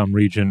the Assam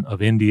region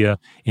of India,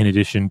 in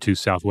addition to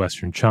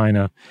southwestern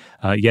China.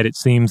 Yet it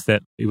seems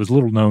that it was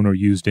little known or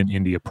used in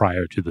India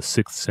prior to the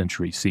 6th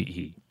century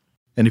CE.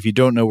 And if you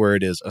don't know where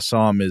it is,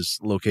 Assam is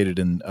located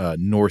in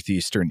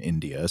northeastern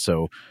India,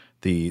 so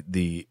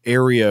the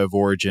area of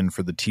origin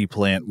for the tea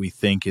plant, we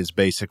think, is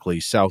basically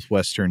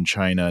southwestern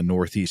China,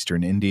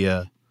 northeastern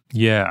India.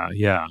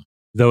 Yeah.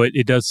 Though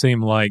it does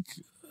seem like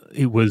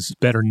it was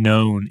better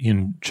known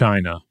in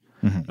China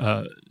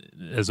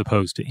as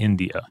opposed to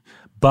India.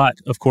 But,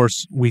 of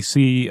course, we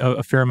see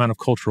a fair amount of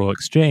cultural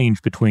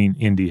exchange between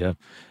India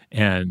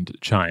and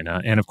China.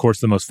 And, of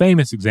course, the most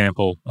famous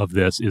example of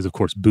this is, of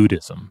course,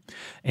 Buddhism.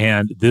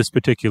 And this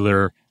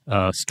particular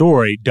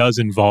story does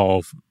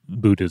involve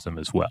Buddhism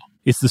as well.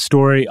 It's the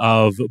story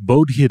of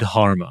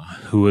Bodhidharma,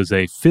 who was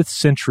a 5th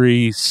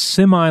century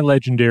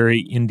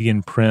semi-legendary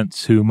Indian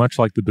prince who, much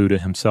like the Buddha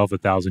himself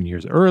 1,000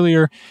 years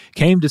earlier,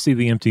 came to see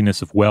the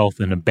emptiness of wealth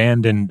and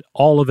abandoned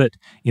all of it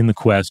in the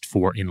quest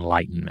for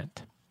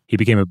enlightenment. He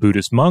became a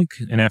Buddhist monk,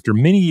 and after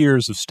many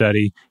years of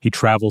study, he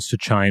travels to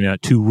China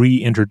to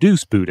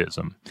reintroduce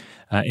Buddhism.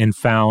 and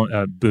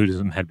found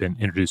Buddhism had been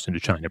introduced into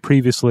China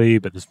previously,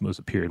 but this was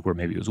a period where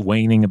maybe it was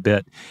waning a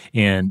bit.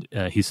 And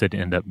he said to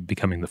end up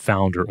becoming the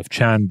founder of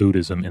Chan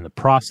Buddhism in the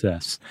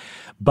process.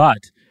 But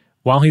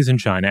while he's in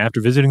China, after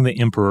visiting the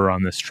emperor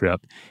on this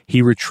trip,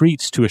 he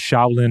retreats to a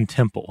Shaolin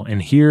temple.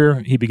 And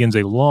here he begins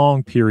a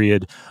long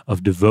period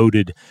of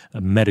devoted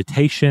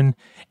meditation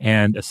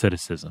and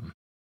asceticism.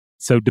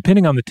 So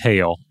depending on the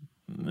tale,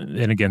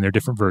 and again, there are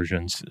different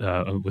versions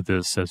with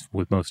this, as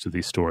with most of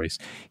these stories,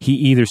 he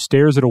either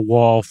stares at a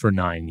wall for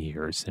 9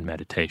 years in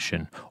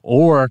meditation,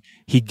 or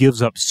he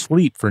gives up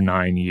sleep for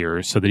 9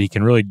 years so that he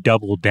can really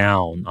double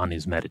down on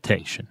his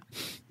meditation.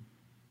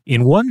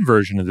 In one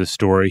version of this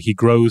story, he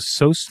grows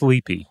so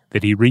sleepy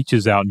that he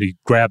reaches out and he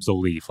grabs a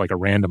leaf, like a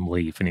random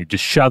leaf, and he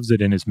just shoves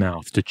it in his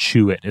mouth to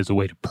chew it as a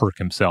way to perk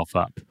himself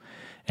up.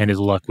 And as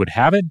luck would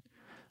have it,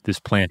 this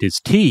plant is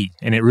tea,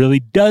 and it really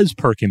does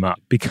perk him up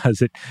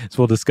because it, as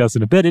we'll discuss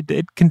in a bit,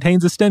 it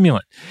contains a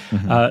stimulant.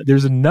 Mm-hmm.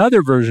 There's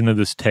another version of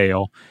this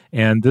tale,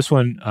 and this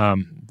one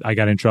I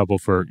got in trouble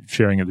for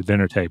sharing at the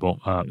dinner table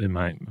in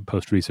my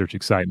post-research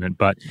excitement.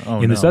 But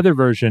this other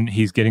version,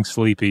 he's getting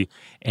sleepy,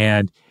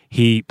 and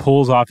he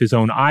pulls off his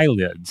own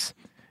eyelids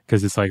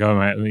because it's like,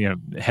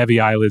 heavy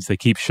eyelids, they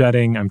keep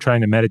shutting. I'm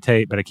trying to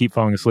meditate, but I keep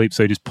falling asleep.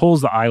 So he just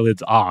pulls the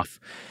eyelids off,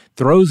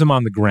 throws them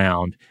on the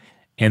ground,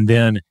 and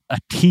then a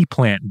tea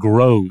plant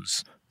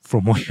grows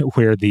from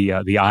where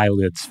the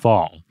eyelids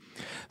fall.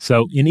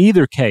 So in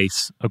either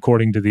case,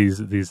 according to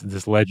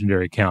this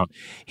legendary account,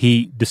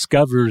 he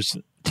discovers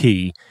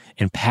tea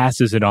and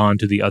passes it on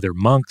to the other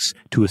monks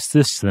to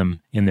assist them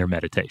in their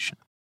meditation.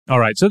 All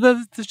right, so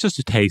that's just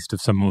a taste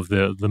of some of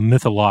the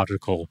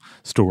mythological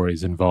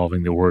stories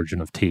involving the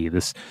origin of tea,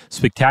 this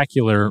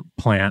spectacular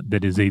plant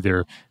that is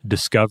either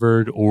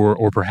discovered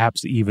or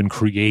perhaps even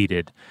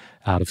created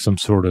out of some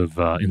sort of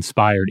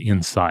inspired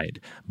insight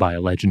by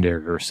a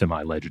legendary or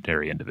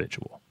semi-legendary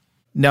individual.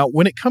 Now,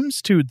 when it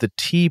comes to the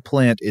tea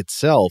plant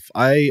itself,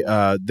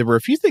 there were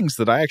a few things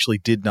that I actually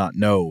did not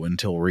know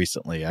until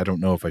recently. I don't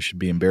know if I should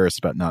be embarrassed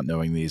about not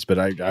knowing these, but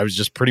I was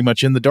just pretty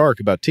much in the dark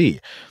about tea.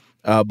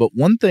 But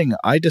one thing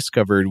I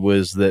discovered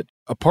was that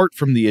apart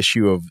from the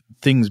issue of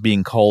things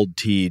being called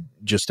tea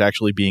just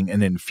actually being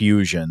an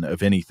infusion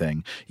of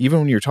anything, even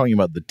when you're talking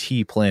about the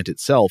tea plant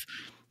itself,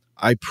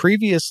 I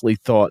previously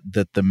thought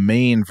that the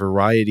main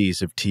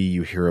varieties of tea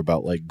you hear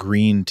about, like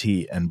green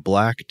tea and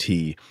black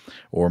tea,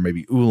 or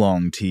maybe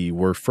oolong tea,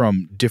 were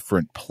from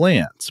different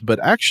plants. But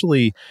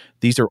actually,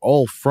 these are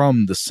all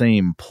from the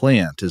same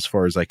plant, as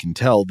far as I can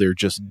tell. They're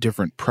just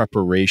different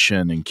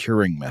preparation and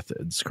curing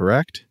methods,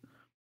 correct?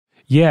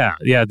 Yeah.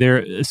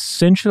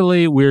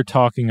 We're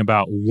talking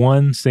about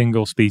one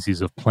single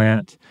species of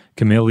plant,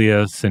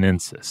 Camellia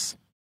sinensis.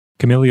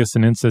 Camellia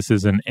sinensis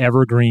is an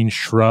evergreen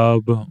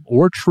shrub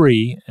or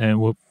tree, and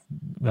we'll,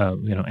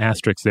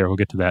 asterisks there, we'll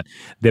get to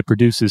that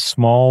produces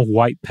small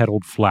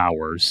white-petaled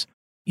flowers.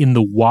 In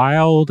the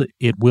wild,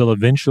 it will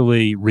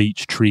eventually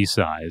reach tree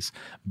size,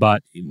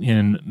 but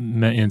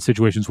in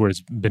situations where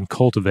it's been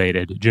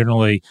cultivated,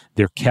 generally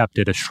they're kept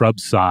at a shrub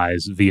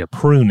size via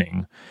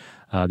pruning.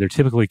 They're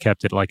typically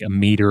kept at like 1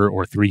 meter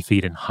or 3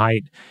 feet in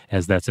height,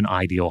 as that's an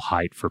ideal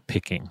height for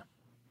picking.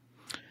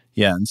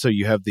 Yeah, and so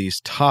you have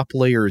these top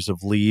layers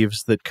of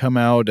leaves that come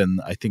out,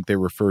 and I think they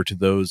refer to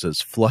those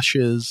as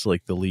flushes,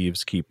 like the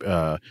leaves keep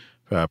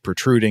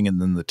protruding, and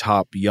then the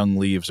top young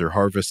leaves are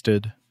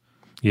harvested.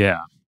 Yeah,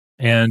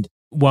 and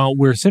while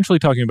we're essentially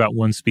talking about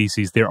one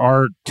species, there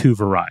are two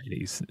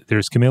varieties.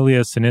 There's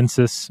Camellia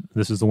sinensis.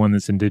 This is the one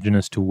that's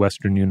indigenous to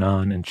Western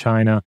Yunnan and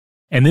China.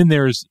 And then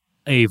there's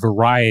a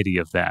variety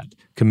of that,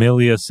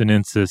 Camellia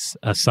sinensis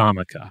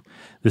assamica.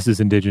 This is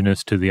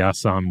indigenous to the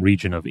Assam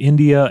region of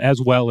India, as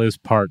well as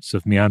parts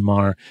of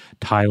Myanmar,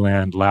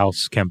 Thailand,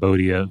 Laos,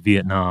 Cambodia,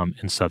 Vietnam,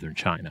 and southern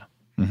China.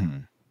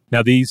 Mm-hmm.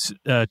 Now, these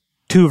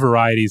two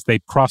varieties, they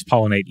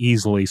cross-pollinate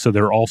easily, so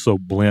they're also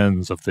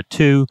blends of the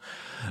two.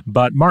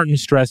 But Martin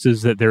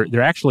stresses that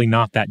they're actually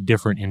not that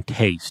different in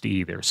taste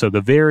either. So the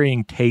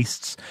varying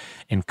tastes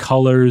and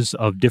colors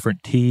of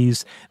different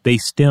teas, they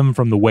stem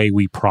from the way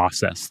we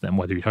process them,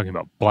 whether you're talking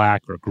about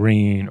black or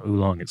green, or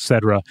oolong,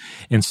 etc.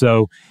 And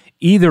so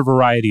either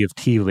variety of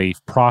tea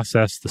leaf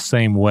processed the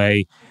same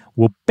way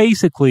will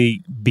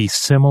basically be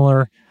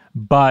similar,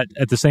 but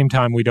at the same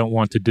time, we don't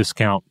want to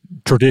discount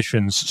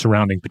traditions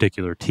surrounding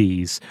particular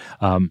teas.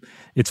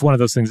 It's one of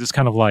those things, it's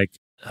kind of like,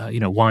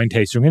 wine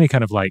tasting, or any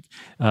kind of like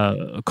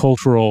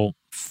cultural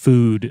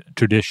food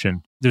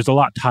tradition. There's a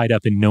lot tied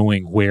up in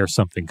knowing where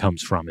something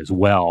comes from as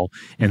well.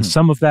 And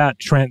some of that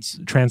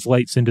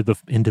translates into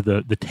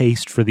the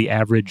taste for the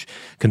average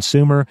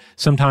consumer.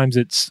 Sometimes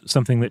it's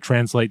something that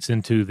translates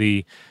into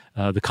the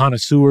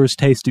connoisseur's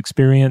taste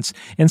experience.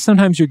 And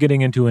sometimes you're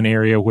getting into an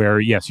area where,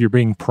 yes, you're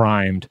being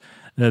primed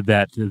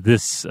that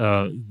this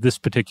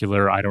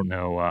particular,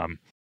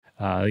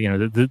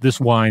 this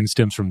wine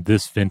stems from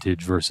this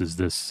vintage versus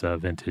this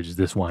vintage,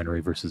 this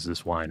winery versus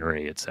this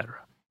winery, etc.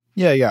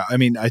 Yeah. I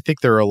mean, I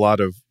think there are a lot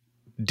of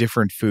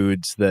different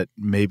foods that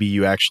maybe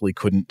you actually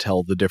couldn't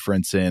tell the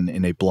difference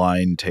in a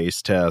blind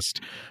taste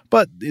test.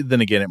 But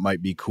then again, it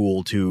might be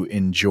cool to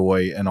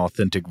enjoy an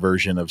authentic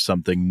version of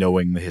something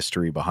knowing the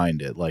history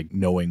behind it, like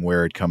knowing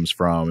where it comes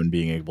from and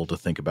being able to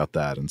think about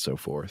that and so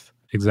forth.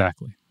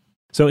 Exactly.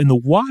 So in the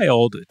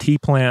wild, tea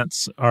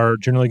plants are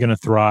generally going to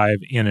thrive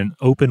in an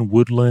open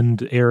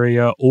woodland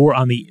area or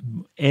on the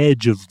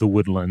edge of the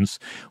woodlands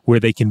where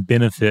they can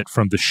benefit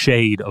from the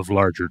shade of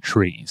larger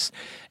trees.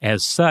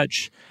 As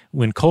such,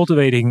 when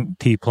cultivating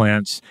tea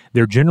plants,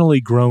 they're generally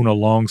grown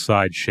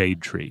alongside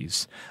shade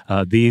trees.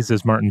 These,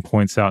 as Martin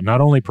points out, not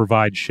only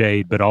provide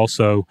shade, but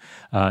also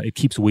it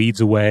keeps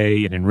weeds away,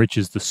 it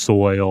enriches the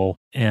soil,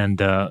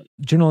 and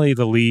generally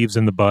the leaves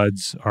and the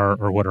buds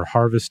are what are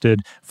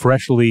harvested.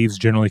 Fresh leaves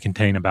generally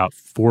contain about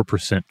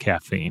 4%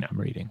 caffeine, I'm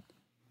reading.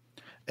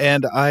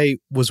 And I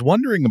was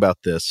wondering about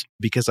this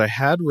because I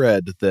had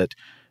read that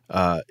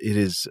it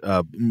is,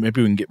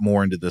 maybe we can get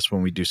more into this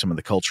when we do some of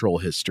the cultural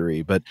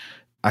history, but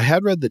I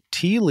had read that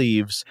tea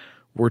leaves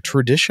were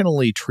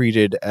traditionally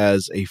treated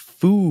as a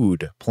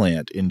food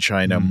plant in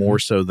China more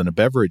so than a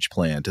beverage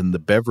plant, and the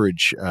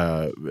beverage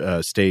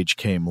stage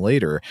came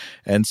later.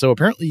 And so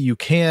apparently you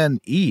can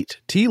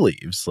eat tea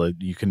leaves. Like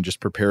you can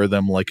just prepare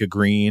them like a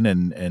green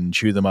and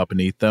chew them up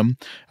and eat them.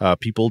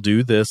 People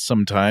do this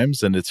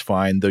sometimes, and it's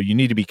fine, though you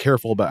need to be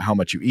careful about how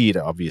much you eat,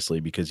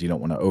 obviously, because you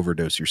don't want to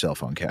overdose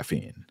yourself on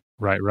caffeine.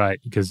 Right.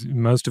 Because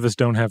most of us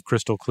don't have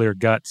crystal clear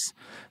guts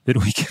that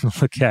we can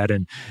look at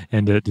and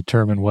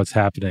determine what's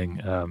happening,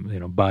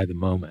 by the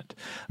moment.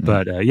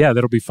 But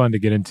that'll be fun to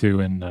get into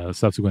in a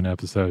subsequent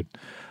episode.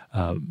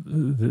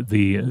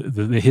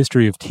 The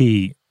history of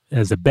tea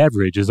as a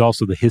beverage is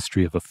also the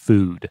history of a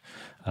food.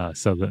 I'm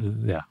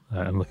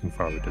looking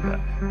forward to that.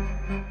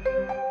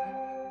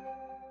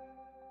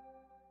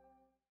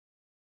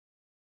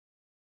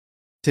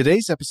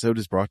 Today's episode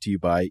is brought to you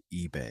by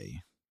eBay.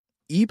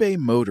 eBay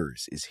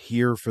Motors is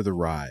here for the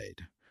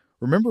ride.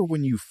 Remember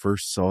when you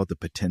first saw the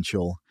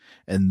potential?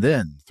 And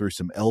then, through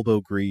some elbow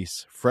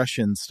grease, fresh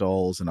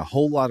installs, and a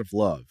whole lot of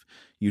love,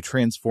 you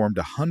transformed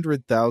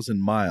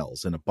 100,000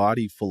 miles and a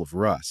body full of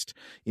rust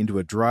into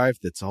a drive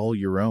that's all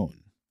your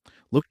own.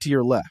 Look to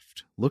your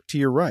left. Look to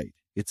your right.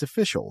 It's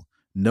official.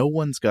 No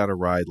one's got a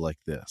ride like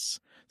this.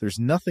 There's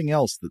nothing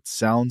else that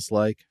sounds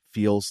like,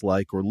 feels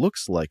like, or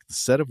looks like the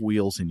set of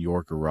wheels in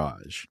your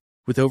garage.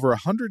 With over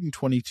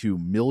 122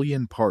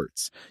 million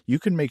parts, you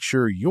can make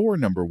sure your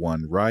number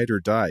one ride or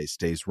die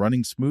stays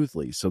running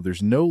smoothly, so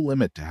there's no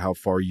limit to how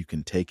far you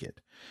can take it.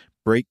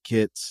 Brake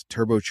kits,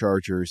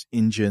 turbochargers,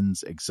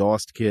 engines,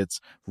 exhaust kits,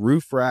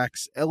 roof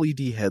racks,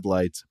 LED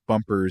headlights,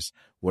 bumpers,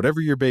 whatever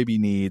your baby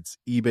needs,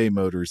 eBay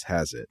Motors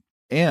has it.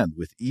 And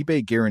with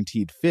eBay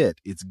Guaranteed Fit,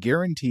 it's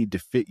guaranteed to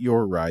fit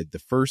your ride the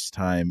first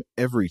time,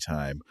 every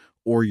time,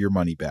 or your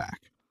money back.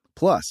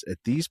 Plus, at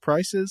these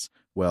prices,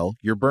 well,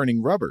 you're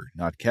burning rubber,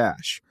 not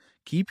cash.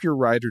 Keep your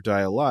ride or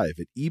die alive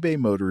at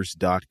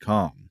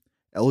ebaymotors.com.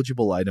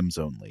 Eligible items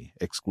only.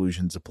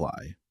 Exclusions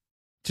apply.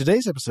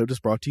 Today's episode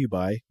is brought to you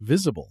by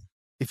Visible.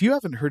 If you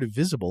haven't heard of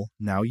Visible,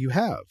 now you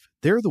have.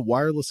 They're the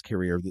wireless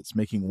carrier that's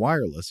making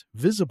wireless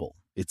visible.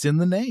 It's in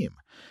the name.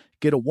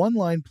 Get a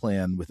one-line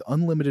plan with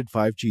unlimited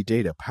 5G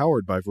data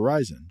powered by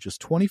Verizon,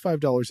 just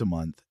 $25 a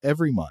month,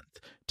 every month,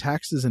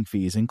 taxes and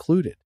fees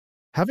included.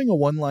 Having a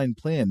one-line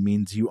plan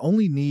means you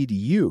only need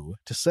you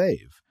to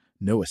save.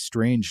 No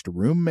estranged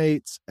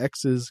roommates,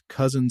 exes,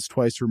 cousins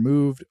twice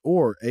removed,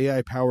 or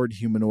AI-powered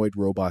humanoid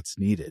robots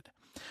needed.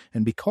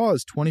 And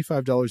because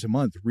 $25 a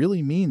month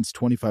really means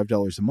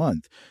 $25 a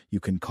month, you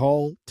can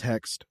call,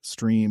 text,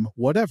 stream,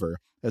 whatever,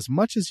 as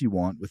much as you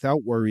want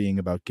without worrying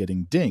about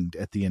getting dinged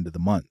at the end of the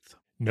month.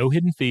 No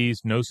hidden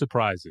fees, no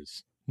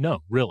surprises. No,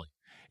 really.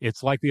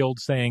 It's like the old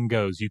saying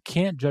goes, you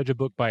can't judge a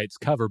book by its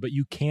cover, but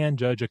you can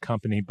judge a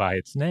company by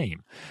its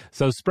name.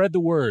 So spread the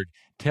word.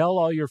 Tell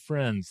all your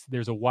friends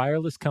there's a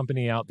wireless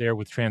company out there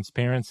with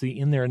transparency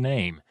in their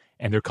name,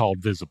 and they're called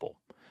Visible.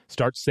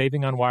 Start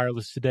saving on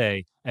wireless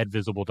today at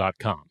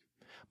Visible.com.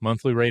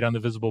 Monthly rate on the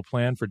Visible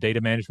plan for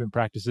data management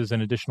practices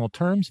and additional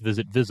terms,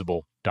 visit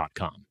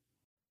Visible.com.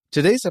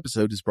 Today's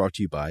episode is brought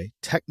to you by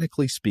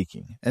Technically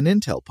Speaking, an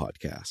Intel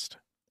podcast.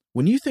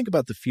 When you think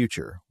about the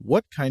future,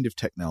 what kind of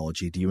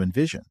technology do you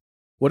envision?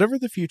 Whatever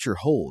the future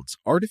holds,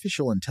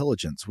 artificial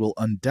intelligence will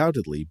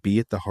undoubtedly be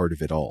at the heart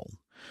of it all.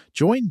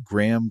 Join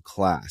Graham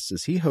Class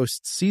as he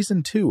hosts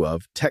Season 2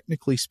 of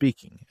Technically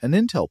Speaking, an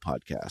Intel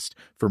podcast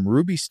from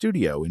Ruby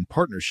Studio in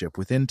partnership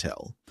with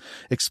Intel.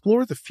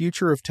 Explore the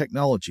future of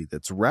technology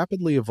that's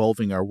rapidly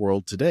evolving our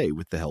world today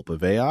with the help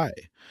of AI.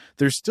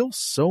 There's still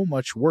so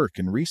much work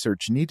and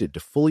research needed to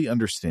fully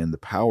understand the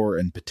power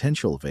and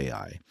potential of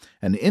AI,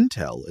 and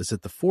Intel is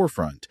at the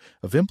forefront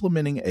of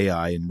implementing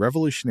AI in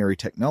revolutionary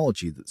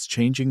technology that's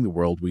changing the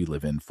world we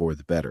live in for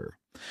the better.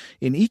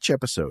 In each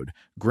episode,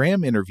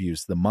 Graham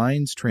interviews the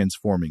minds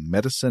transforming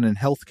medicine and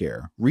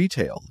healthcare,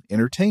 retail,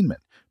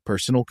 entertainment,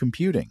 personal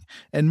computing,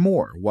 and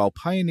more while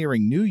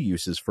pioneering new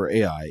uses for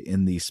AI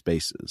in these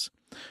spaces.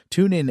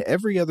 Tune in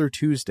every other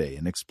Tuesday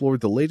and explore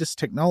the latest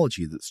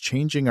technology that's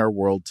changing our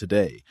world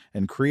today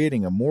and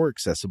creating a more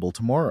accessible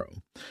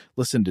tomorrow.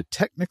 Listen to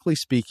Technically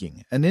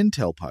Speaking, an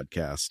Intel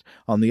podcast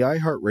on the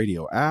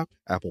iHeartRadio app,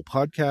 Apple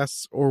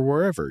Podcasts, or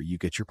wherever you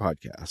get your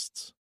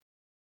podcasts.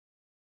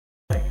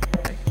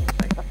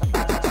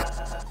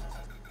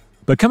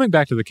 But coming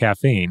back to the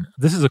caffeine,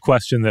 this is a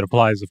question that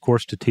applies, of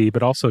course, to tea,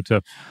 but also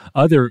to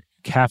other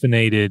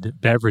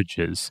caffeinated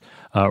beverages,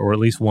 or at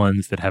least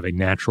ones that have a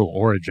natural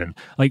origin.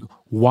 Like,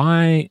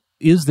 why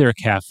is there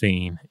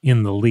caffeine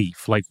in the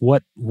leaf? Like,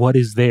 what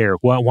is there?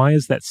 Why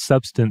is that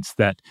substance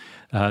that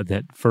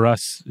for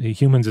us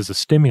humans is a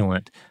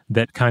stimulant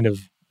that kind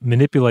of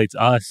manipulates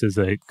us as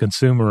a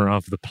consumer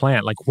of the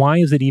plant? Like, why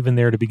is it even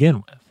there to begin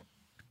with?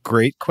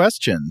 Great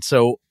question.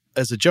 So,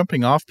 as a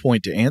jumping off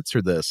point to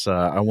answer this,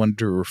 I wanted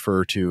to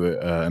refer to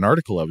an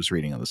article I was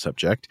reading on the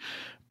subject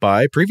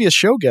by previous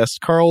show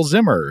guest Carl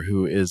Zimmer,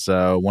 who is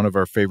one of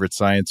our favorite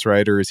science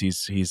writers.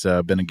 He's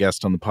been a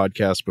guest on the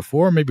podcast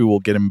before. Maybe we'll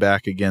get him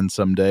back again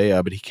someday.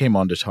 But he came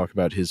on to talk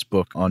about his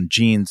book on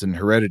genes and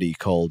heredity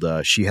called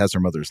She Has Her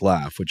Mother's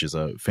Laugh, which is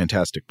a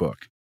fantastic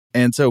book.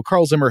 And so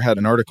Carl Zimmer had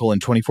an article in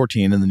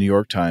 2014 in the New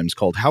York Times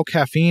called How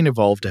Caffeine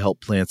Evolved to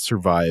Help Plants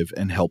Survive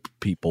and Help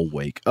People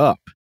Wake Up.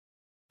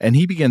 And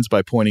he begins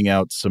by pointing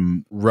out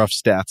some rough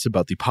stats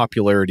about the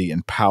popularity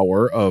and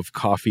power of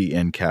coffee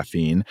and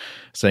caffeine,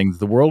 saying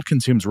that the world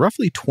consumes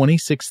roughly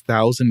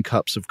 26,000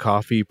 cups of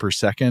coffee per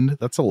second.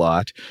 That's a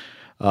lot.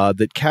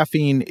 That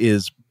caffeine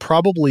is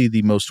probably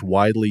the most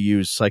widely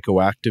used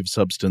psychoactive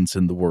substance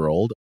in the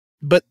world.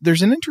 But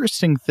there's an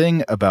interesting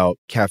thing about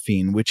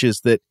caffeine, which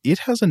is that it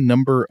has a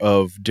number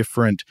of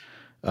different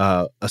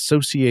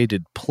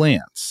associated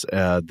plants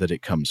that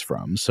it comes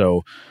from.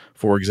 So,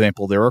 for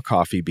example, there are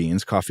coffee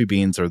beans. Coffee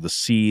beans are the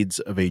seeds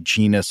of a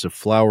genus of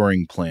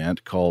flowering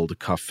plant called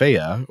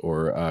Coffea,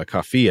 or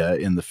Coffea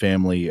in the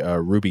family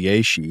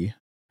Rubiaceae.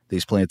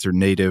 These plants are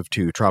native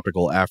to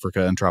tropical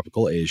Africa and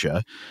tropical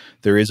Asia.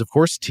 There is, of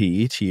course,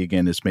 tea. Tea,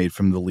 again, is made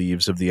from the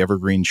leaves of the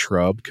evergreen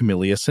shrub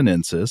Camellia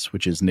sinensis,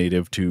 which is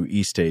native to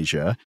East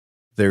Asia.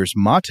 There's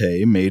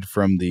mate, made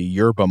from the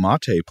yerba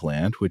mate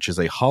plant, which is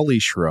a holly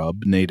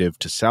shrub native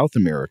to South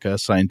America,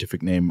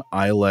 scientific name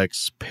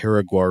Ilex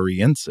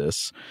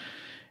paraguariensis.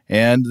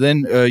 And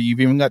then you've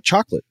even got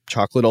chocolate.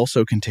 Chocolate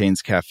also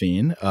contains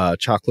caffeine.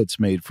 Chocolate's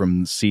made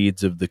from the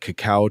seeds of the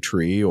cacao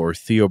tree, or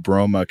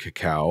Theobroma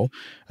cacao.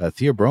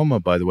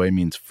 Theobroma, by the way,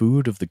 means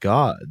food of the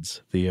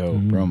gods,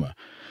 Theobroma.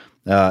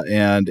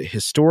 And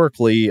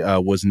historically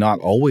was not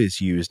always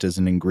used as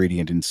an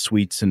ingredient in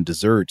sweets and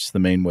desserts the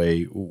main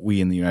way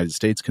we in the United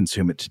States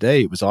consume it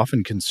today. It was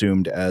often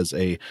consumed as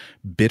a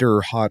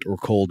bitter, hot, or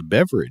cold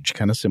beverage,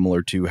 kind of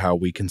similar to how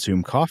we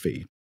consume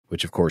coffee,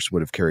 which of course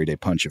would have carried a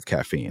punch of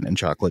caffeine, and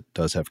chocolate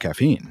does have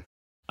caffeine.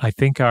 I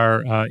think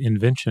our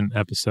invention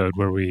episode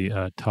where we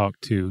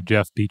talked to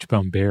Jeff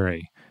Beachbum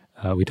Berry,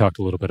 we talked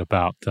a little bit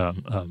about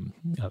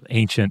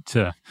ancient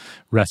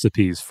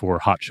recipes for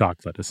hot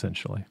chocolate,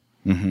 essentially.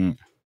 Mm-hmm.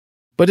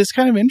 But it's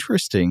kind of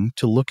interesting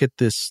to look at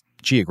this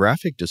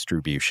geographic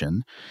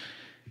distribution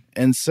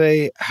and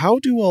say, how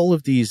do all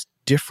of these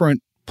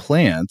different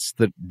plants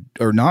that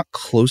are not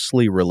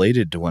closely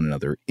related to one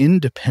another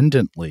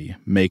independently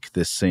make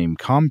this same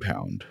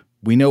compound?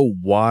 We know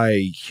why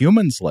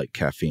humans like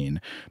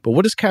caffeine, but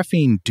what does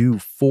caffeine do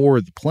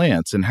for the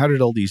plants, and how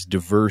did all these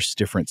diverse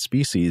different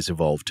species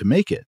evolve to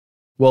make it?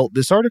 Well,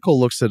 this article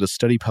looks at a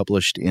study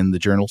published in the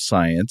journal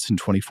Science in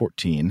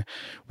 2014,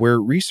 where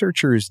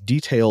researchers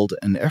detailed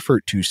an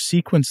effort to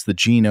sequence the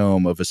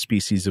genome of a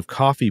species of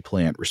coffee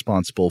plant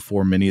responsible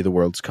for many of the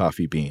world's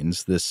coffee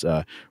beans. This,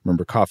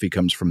 remember, coffee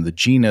comes from the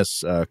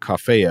genus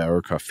Coffea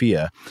or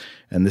Coffea,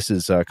 and this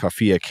is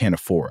Coffea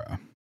canephora.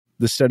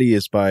 The study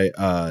is by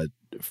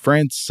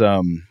France.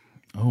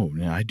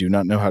 I do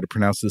not know how to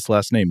pronounce this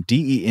last name.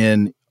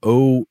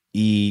 Denoeud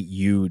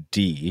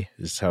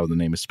is how the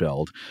name is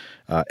spelled,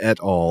 et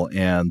al.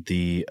 And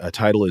the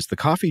title is The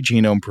Coffee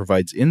Genome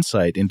Provides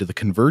Insight into the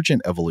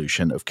Convergent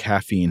Evolution of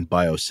Caffeine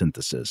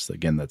Biosynthesis.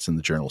 Again, that's in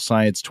the journal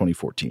Science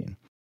 2014.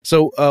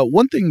 So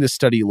one thing this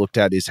study looked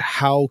at is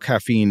how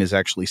caffeine is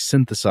actually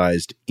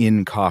synthesized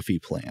in coffee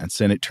plants.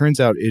 And it turns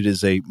out it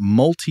is a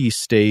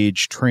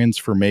multi-stage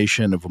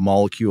transformation of a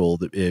molecule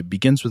that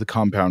begins with a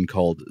compound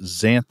called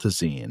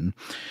xanthozine.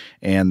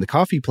 And the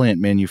coffee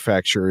plant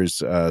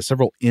manufactures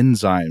several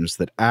enzymes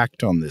that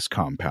act on this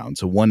compound.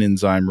 So one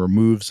enzyme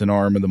removes an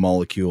arm of the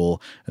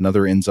molecule,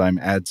 another enzyme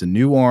adds a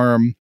new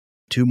arm.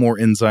 Two more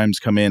enzymes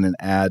come in and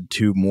add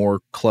two more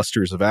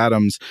clusters of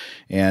atoms.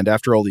 And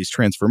after all these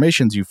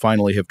transformations, you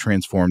finally have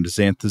transformed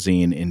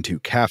xanthozine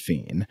into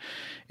caffeine.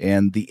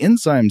 And the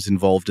enzymes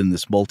involved in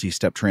this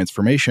multi-step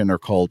transformation are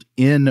called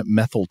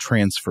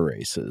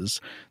N-methyltransferases.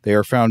 They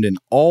are found in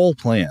all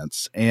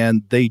plants,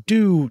 and they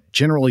do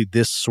generally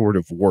this sort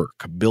of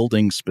work,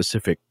 building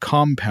specific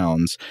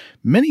compounds,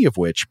 many of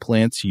which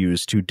plants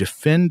use to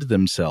defend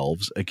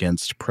themselves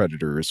against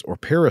predators or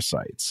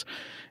parasites.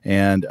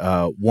 And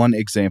one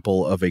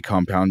example of a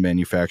compound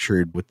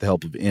manufactured with the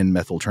help of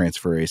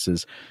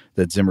N-methyltransferases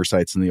that Zimmer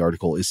cites in the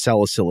article is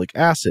salicylic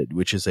acid,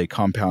 which is a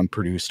compound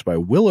produced by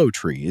willow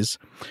trees,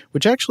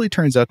 which actually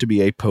turns out to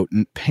be a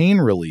potent pain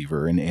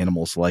reliever in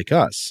animals like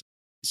us.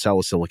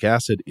 Salicylic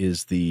acid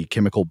is the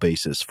chemical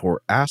basis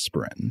for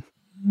aspirin.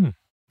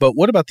 But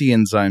what about the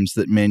enzymes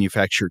that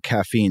manufacture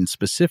caffeine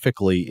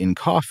specifically in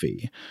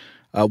coffee?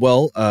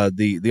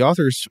 The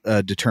authors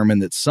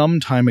determined that some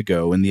time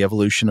ago in the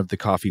evolution of the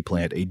coffee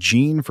plant, a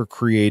gene for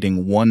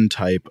creating one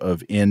type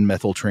of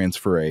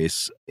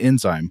N-methyltransferase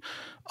enzyme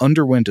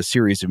underwent a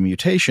series of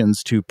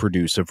mutations to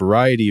produce a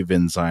variety of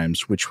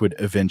enzymes which would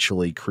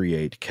eventually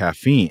create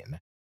caffeine.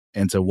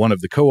 And so one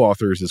of the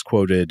co-authors is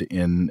quoted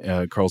in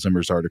Carl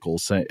Zimmer's article,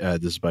 this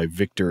is by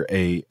Victor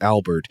A.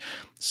 Albert,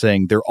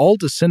 saying, they're all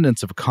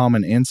descendants of a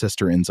common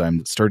ancestor enzyme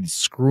that started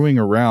screwing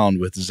around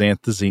with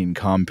xanthazine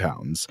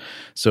compounds.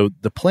 So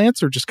the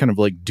plants are just kind of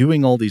like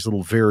doing all these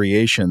little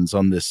variations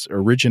on this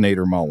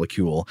originator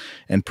molecule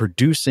and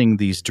producing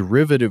these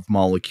derivative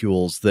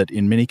molecules that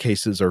in many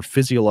cases are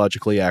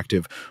physiologically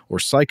active or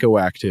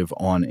psychoactive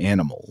on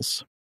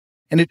animals.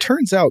 And it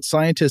turns out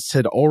scientists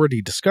had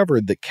already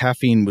discovered that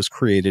caffeine was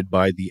created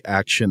by the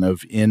action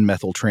of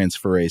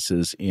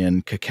N-methyltransferases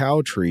in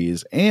cacao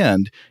trees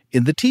and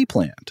in the tea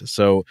plant.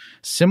 So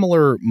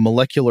similar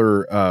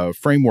molecular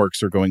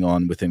frameworks are going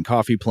on within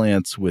coffee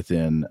plants,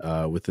 within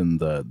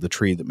the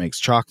tree that makes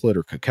chocolate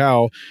or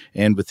cacao,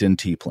 and within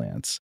tea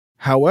plants.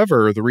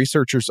 However, the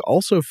researchers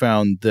also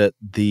found that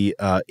the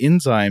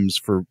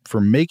enzymes for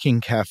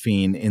making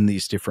caffeine in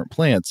these different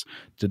plants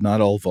did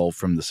not all evolve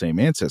from the same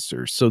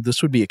ancestors. So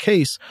this would be a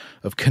case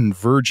of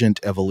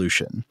convergent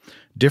evolution.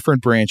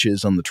 Different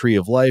branches on the tree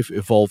of life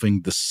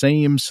evolving the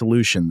same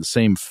solution, the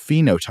same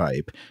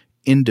phenotype,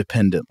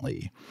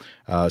 independently.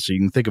 So you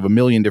can think of a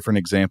million different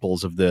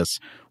examples of this.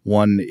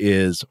 One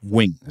is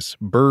wings.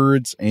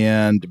 Birds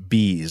and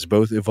bees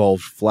both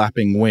evolved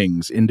flapping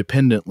wings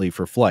independently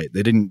for flight.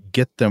 They didn't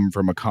get them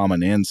from a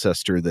common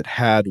ancestor that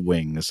had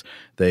wings.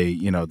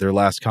 Their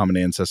last common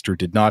ancestor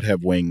did not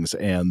have wings,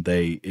 and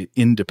they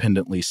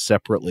independently,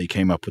 separately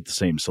came up with the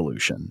same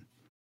solution.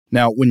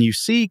 Now, when you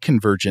see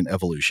convergent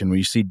evolution, when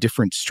you see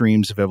different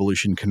streams of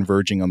evolution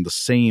converging on the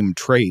same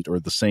trait or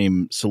the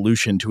same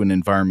solution to an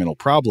environmental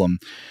problem,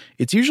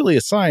 it's usually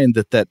a sign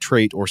that that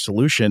trait or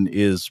solution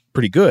is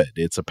pretty good.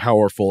 It's a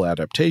powerful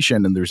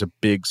adaptation, and there's a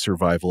big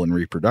survival and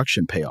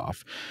reproduction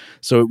payoff.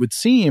 So it would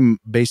seem,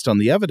 based on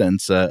the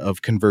evidence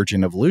of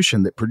convergent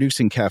evolution, that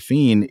producing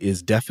caffeine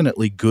is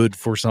definitely good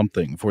for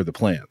something for the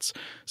plants.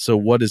 So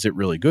what is it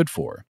really good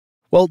for?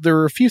 Well, there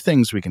are a few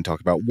things we can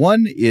talk about.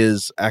 One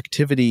is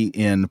activity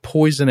in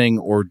poisoning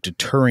or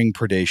deterring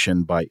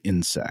predation by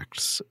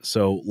insects.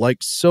 So, like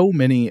so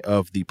many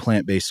of the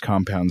plant-based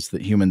compounds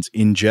that humans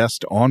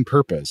ingest on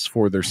purpose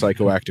for their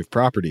psychoactive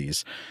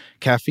properties,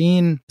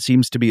 caffeine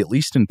seems to be at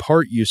least in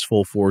part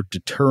useful for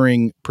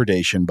deterring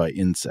predation by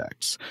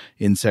insects.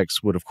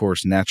 Insects would, of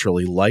course,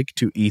 naturally like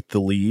to eat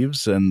the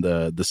leaves and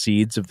the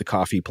seeds of the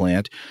coffee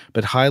plant,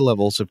 but high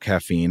levels of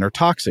caffeine are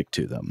toxic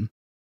to them.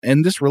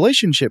 And this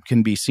relationship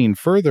can be seen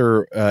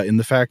further in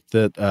the fact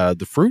that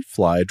the fruit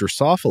fly,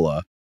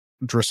 Drosophila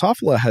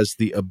has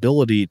the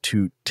ability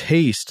to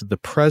taste the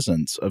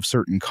presence of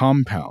certain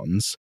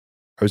compounds.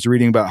 I was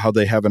reading about how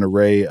they have an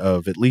array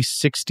of at least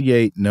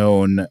 68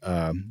 known,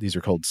 these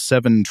are called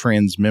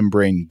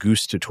 7-transmembrane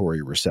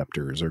gustatory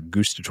receptors, or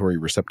gustatory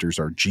receptors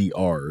are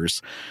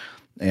GRs,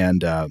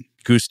 and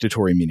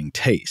gustatory meaning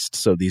taste.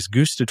 So these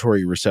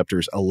gustatory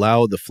receptors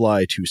allow the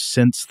fly to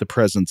sense the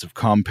presence of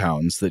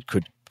compounds that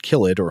could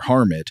kill it or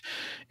harm it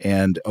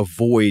and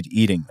avoid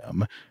eating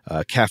them.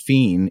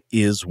 Caffeine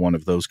is one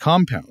of those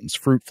compounds.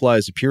 Fruit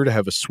flies appear to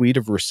have a suite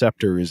of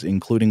receptors,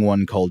 including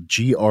one called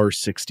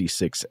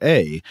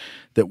GR66A,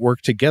 that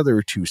work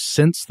together to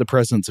sense the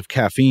presence of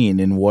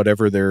caffeine in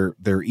whatever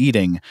they're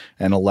eating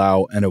and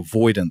allow an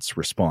avoidance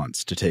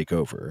response to take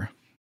over.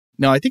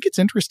 Now, I think it's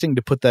interesting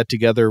to put that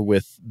together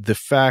with the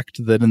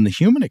fact that in the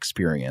human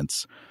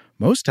experience,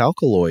 most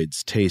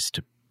alkaloids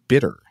taste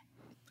bitter.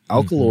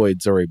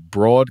 Alkaloids are a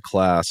broad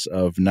class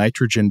of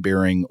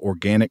nitrogen-bearing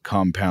organic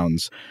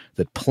compounds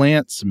that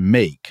plants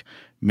make,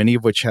 many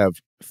of which have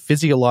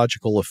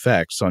physiological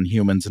effects on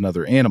humans and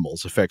other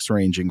animals, effects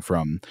ranging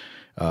from,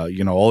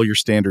 all your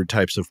standard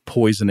types of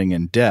poisoning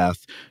and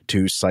death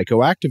to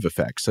psychoactive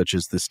effects, such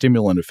as the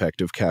stimulant effect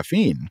of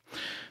caffeine.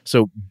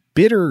 So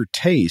bitter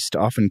taste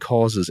often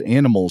causes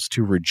animals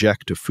to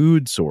reject a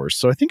food source.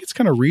 So I think it's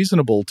kind of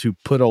reasonable to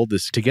put all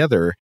this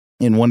together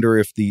and wonder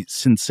if the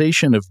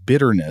sensation of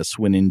bitterness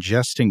when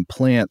ingesting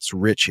plants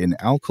rich in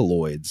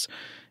alkaloids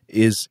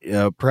is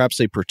perhaps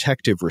a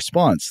protective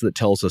response that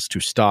tells us to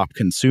stop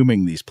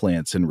consuming these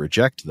plants and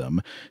reject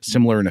them,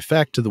 similar in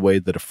effect to the way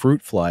that a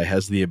fruit fly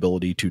has the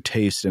ability to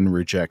taste and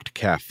reject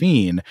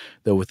caffeine,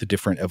 though with a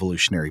different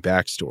evolutionary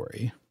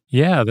backstory.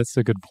 Yeah, that's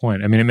a good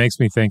point. I mean, it makes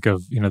me think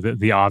of,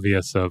 the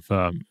obvious of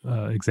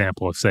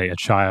example of, say, a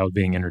child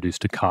being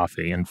introduced to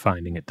coffee and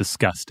finding it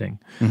disgusting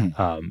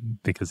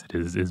because it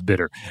is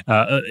bitter.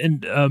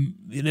 And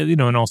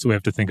also we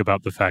have to think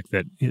about the fact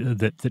that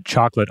that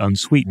chocolate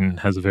unsweetened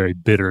has a very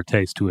bitter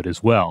taste to it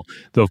as well.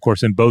 Though, of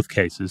course, in both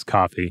cases,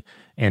 coffee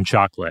and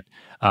chocolate,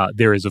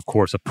 there is, of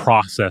course, a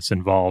process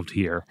involved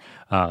here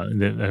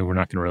that we're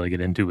not going to really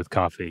get into with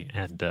coffee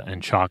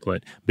and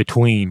chocolate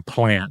between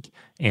plant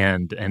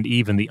and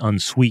even the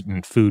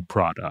unsweetened food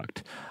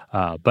product.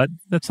 But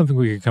that's something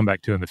we could come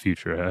back to in the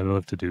future. I'd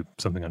love to do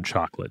something on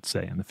chocolate,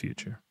 say, in the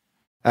future.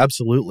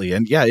 Absolutely.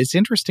 And yeah, it's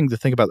interesting to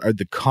think about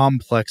the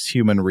complex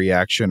human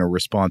reaction or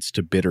response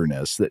to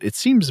bitterness. That it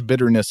seems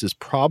bitterness is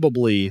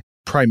probably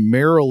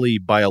primarily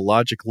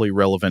biologically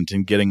relevant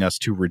in getting us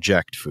to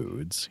reject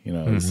foods.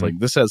 It's like,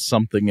 this has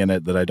something in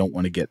it that I don't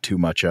want to get too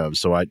much of,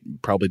 so I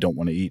probably don't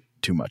want to eat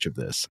too much of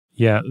this.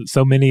 Yeah,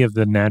 so many of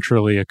the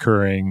naturally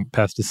occurring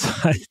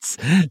pesticides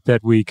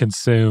that we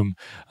consume,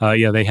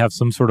 they have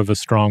some sort of a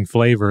strong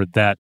flavor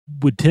that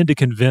would tend to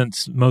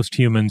convince most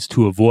humans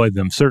to avoid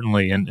them,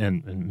 certainly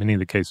in many of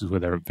the cases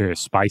with our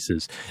various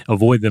spices,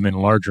 avoid them in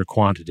larger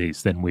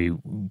quantities than we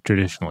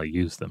traditionally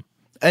use them.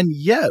 And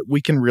yet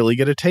we can really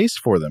get a taste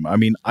for them. I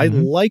mean, I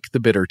like the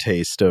bitter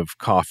taste of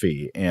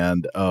coffee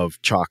and of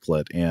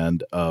chocolate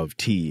and of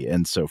tea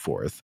and so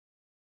forth.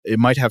 It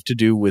might have to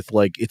do with,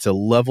 like, it's a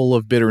level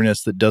of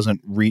bitterness that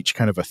doesn't reach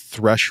kind of a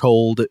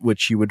threshold at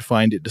which you would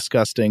find it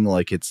disgusting,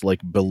 like it's like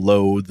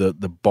below the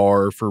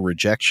bar for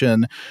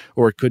rejection,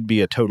 or it could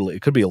be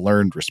a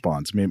learned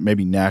response. I mean,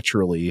 maybe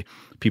naturally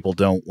people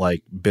don't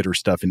like bitter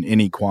stuff in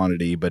any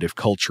quantity, but if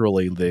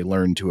culturally they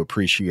learn to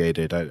appreciate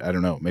it, I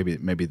don't know,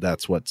 maybe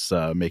that's what's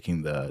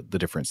making the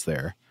difference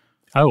there.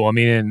 Oh, I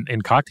mean,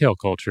 in cocktail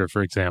culture,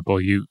 for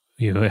example, you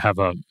have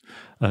a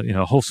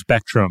whole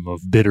spectrum of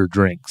bitter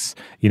drinks.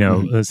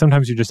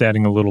 Sometimes you're just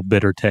adding a little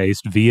bitter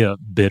taste via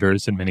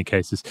bitters in many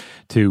cases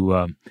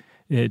to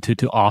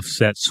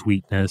offset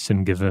sweetness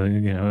and give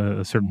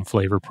a certain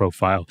flavor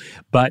profile.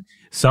 But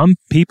some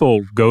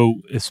people go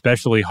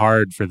especially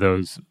hard for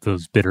those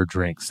bitter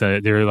drinks.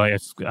 They're like,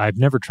 I've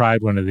never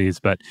tried one of these,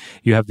 but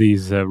you have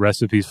these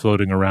recipes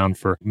floating around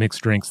for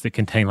mixed drinks that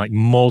contain like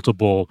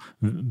multiple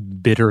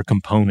bitter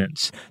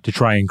components to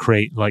try and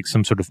create like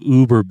some sort of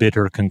uber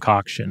bitter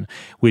concoction,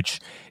 which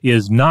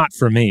is not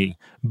for me,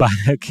 but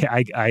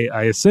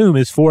I assume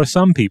is for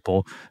some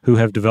people who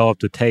have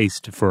developed a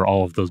taste for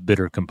all of those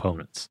bitter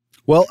components.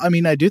 Well, I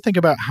mean, I do think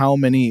about how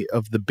many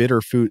of the bitter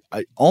food,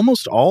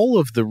 almost all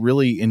of the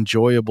really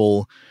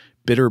enjoyable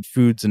bitter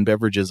foods and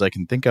beverages I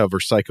can think of are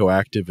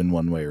psychoactive in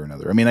one way or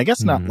another. I mean, I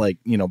guess not like,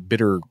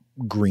 bitter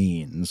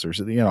greens or,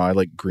 I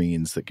like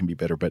greens that can be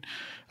bitter, but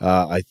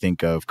I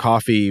think of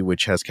coffee,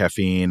 which has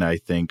caffeine. I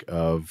think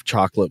of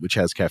chocolate, which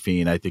has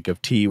caffeine. I think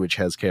of tea, which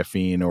has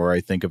caffeine, or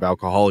I think of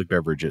alcoholic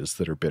beverages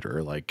that are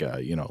bitter, like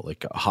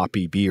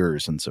hoppy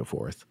beers and so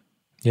forth.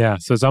 Yeah.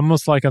 So it's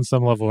almost like on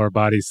some level our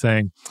body's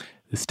saying,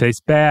 this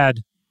tastes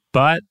bad,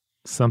 but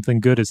something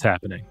good is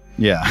happening.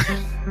 Yeah.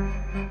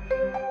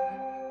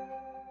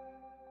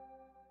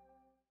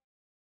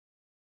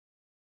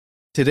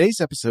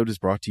 Today's episode is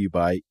brought to you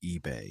by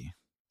eBay.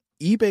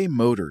 eBay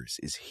Motors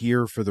is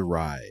here for the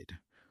ride.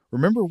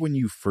 Remember when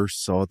you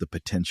first saw the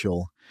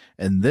potential?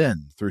 And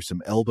then, through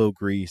some elbow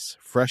grease,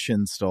 fresh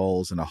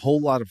installs, and a whole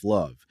lot of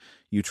love,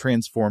 you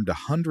transformed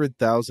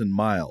 100,000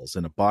 miles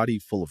and a body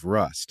full of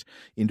rust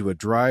into a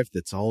drive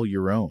that's all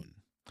your own.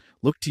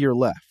 Look to your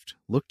left.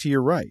 Look to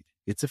your right.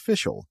 It's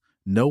official.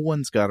 No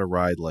one's got a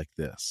ride like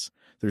this.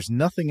 There's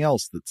nothing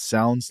else that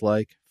sounds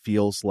like,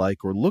 feels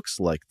like, or looks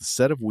like the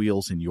set of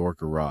wheels in your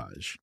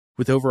garage.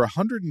 With over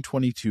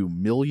 122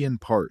 million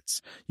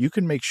parts, you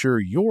can make sure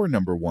your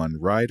number one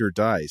ride or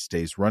die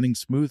stays running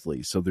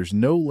smoothly, so there's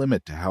no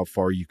limit to how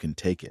far you can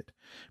take it.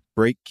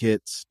 Brake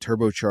kits,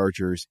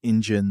 turbochargers,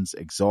 engines,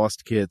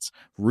 exhaust kits,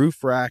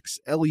 roof racks,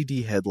 LED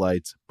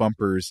headlights,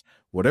 bumpers,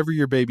 whatever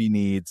your baby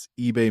needs,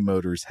 eBay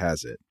Motors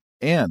has it.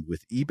 And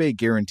with eBay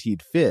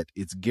Guaranteed Fit,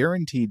 it's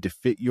guaranteed to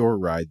fit your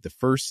ride the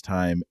first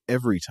time,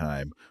 every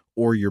time,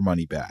 or your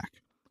money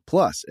back.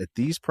 Plus, at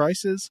these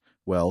prices,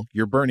 well,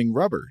 you're burning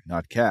rubber,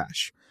 not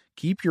cash.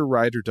 Keep your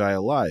ride or die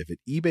alive at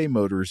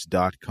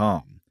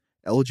ebaymotors.com.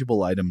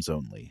 Eligible items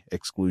only.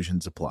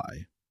 Exclusions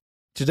apply.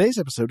 Today's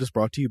episode is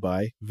brought to you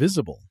by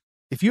Visible.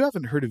 If you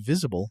haven't heard of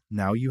Visible,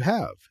 now you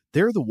have.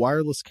 They're the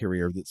wireless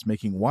carrier that's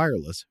making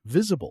wireless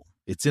visible.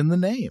 It's in the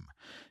name.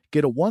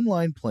 Get a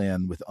one-line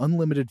plan with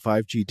unlimited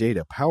 5G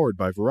data powered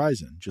by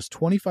Verizon, just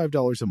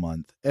 $25 a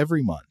month,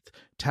 every month,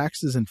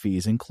 taxes and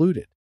fees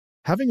included.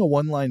 Having a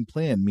one-line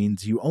plan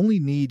means you only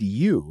need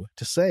you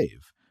to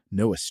save.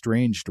 No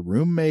estranged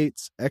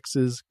roommates,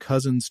 exes,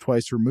 cousins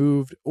twice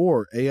removed,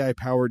 or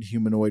AI-powered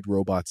humanoid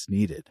robots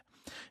needed.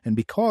 And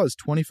because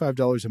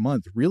 $25 a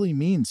month really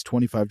means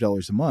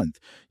 $25 a month,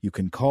 you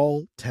can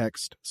call,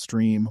 text,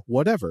 stream,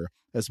 whatever,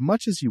 as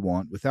much as you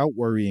want without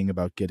worrying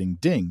about getting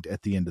dinged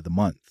at the end of the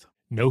month.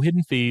 No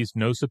hidden fees,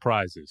 no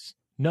surprises.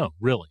 No,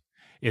 really.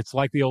 It's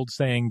like the old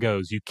saying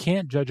goes, you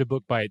can't judge a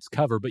book by its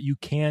cover, but you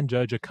can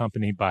judge a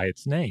company by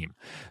its name.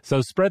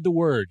 So spread the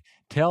word.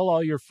 Tell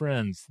all your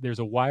friends there's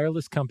a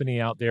wireless company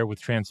out there with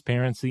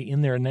transparency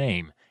in their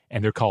name,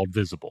 and they're called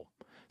Visible.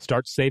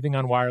 Start saving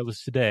on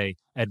wireless today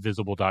at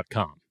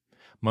Visible.com.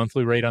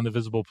 Monthly rate on the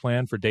Visible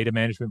plan for data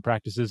management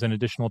practices and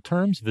additional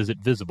terms, visit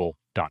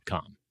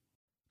Visible.com.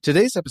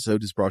 Today's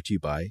episode is brought to you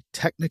by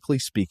Technically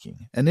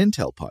Speaking, an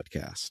Intel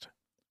podcast.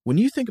 When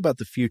you think about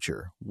the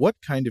future, what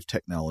kind of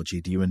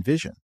technology do you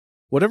envision?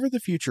 Whatever the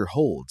future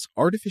holds,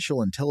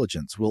 artificial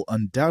intelligence will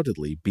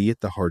undoubtedly be at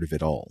the heart of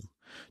it all.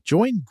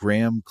 Join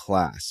Graham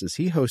Class as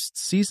he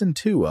hosts Season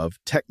 2 of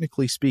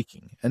Technically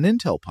Speaking, an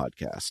Intel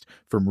podcast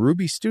from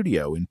Ruby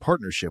Studio in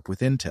partnership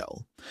with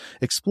Intel.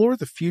 Explore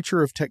the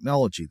future of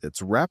technology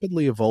that's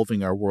rapidly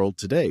evolving our world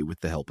today with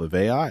the help of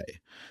AI.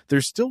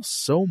 There's still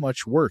so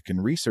much work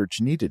and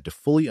research needed to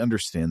fully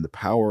understand the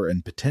power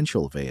and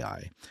potential of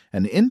AI,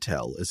 and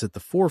Intel is at the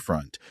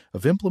forefront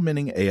of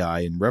implementing AI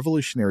in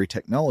revolutionary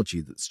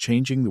technology that's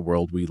changing the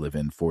world we live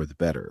in for the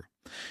better.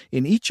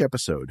 In each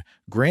episode,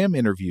 Graham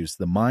interviews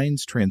the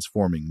minds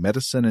transforming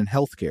medicine and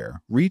healthcare,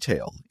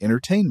 retail,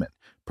 entertainment,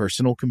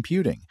 personal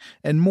computing,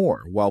 and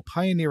more while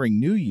pioneering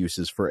new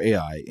uses for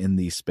AI in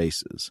these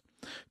spaces.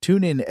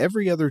 Tune in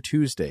every other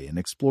Tuesday and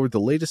explore the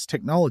latest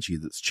technology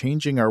that's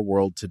changing our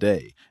world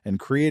today and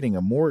creating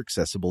a more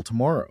accessible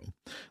tomorrow.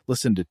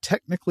 Listen to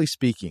Technically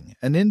Speaking,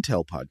 an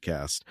Intel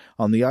podcast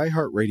on the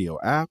iHeartRadio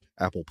app,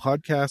 Apple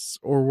Podcasts,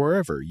 or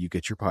wherever you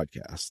get your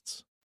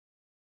podcasts.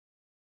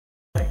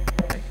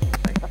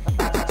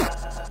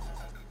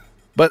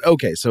 But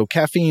okay, so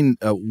caffeine,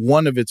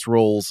 one of its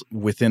roles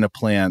within a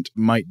plant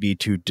might be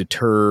to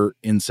deter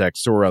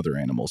insects or other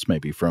animals,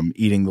 maybe from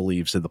eating the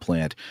leaves of the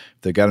plant.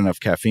 If they've got enough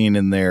caffeine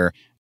in there,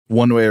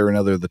 one way or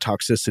another, the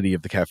toxicity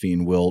of the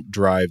caffeine will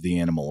drive the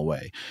animal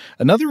away.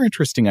 Another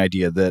interesting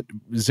idea that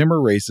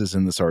Zimmer raises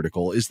in this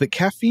article is that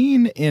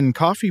caffeine in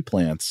coffee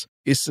plants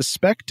is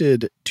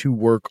suspected to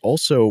work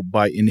also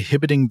by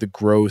inhibiting the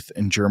growth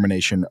and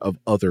germination of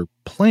other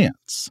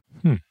plants.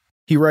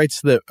 He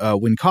writes that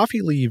when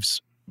coffee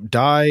leaves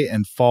die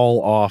and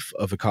fall off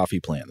of a coffee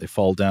plant, they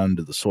fall down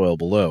to the soil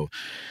below,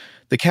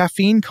 the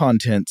caffeine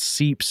content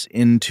seeps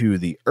into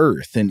the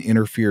earth and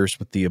interferes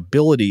with the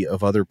ability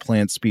of other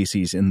plant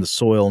species in the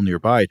soil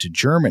nearby to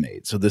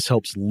germinate. So this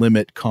helps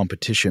limit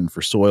competition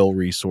for soil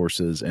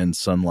resources and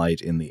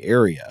sunlight in the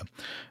area.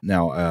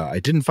 Now, I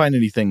didn't find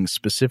anything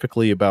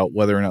specifically about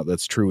whether or not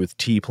that's true with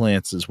tea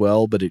plants as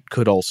well, but it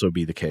could also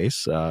be the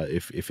case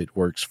if it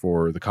works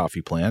for the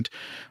coffee plant.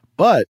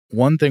 But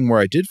one thing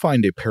where I did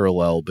find a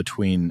parallel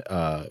between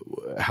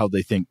how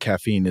they think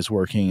caffeine is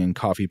working in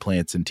coffee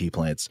plants and tea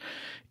plants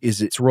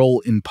is its role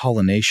in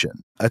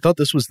pollination. I thought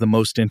this was the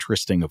most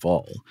interesting of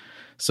all.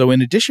 So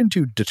in addition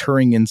to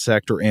deterring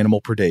insect or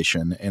animal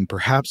predation and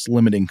perhaps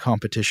limiting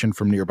competition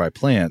from nearby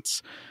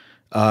plants,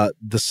 the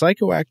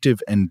psychoactive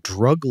and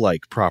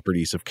drug-like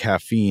properties of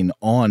caffeine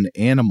on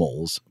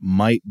animals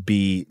might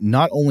be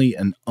not only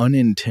an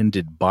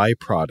unintended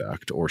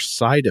byproduct or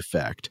side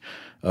effect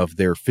of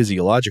their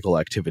physiological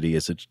activity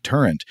as a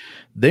deterrent,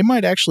 they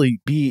might actually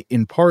be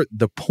in part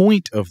the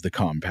point of the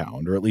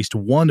compound, or at least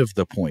one of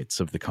the points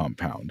of the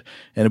compound.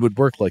 And it would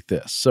work like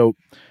this. So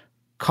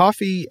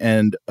coffee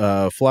and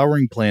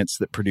flowering plants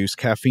that produce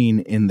caffeine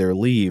in their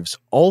leaves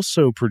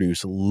also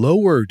produce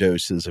lower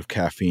doses of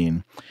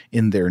caffeine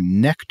in their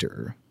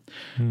nectar.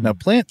 Now,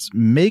 plants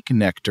make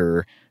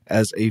nectar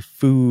as a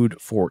food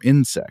for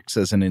insects,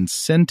 as an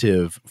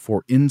incentive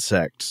for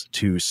insects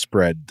to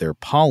spread their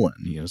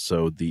pollen.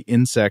 So the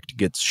insect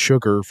gets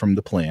sugar from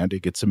the plant,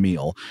 it gets a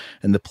meal,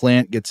 and the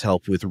plant gets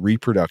help with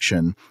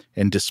reproduction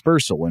and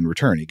dispersal in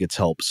return. It gets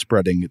help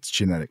spreading its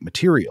genetic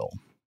material.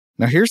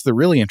 Now, here's the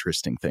really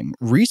interesting thing.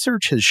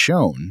 Research has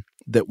shown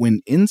that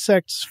when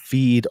insects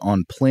feed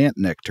on plant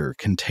nectar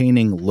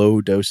containing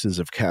low doses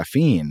of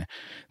caffeine,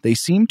 they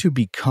seem to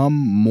become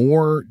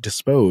more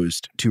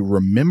disposed to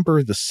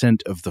remember the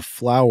scent of the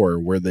flower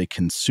where they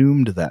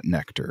consumed that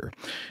nectar.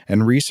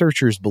 And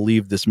researchers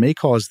believe this may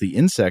cause the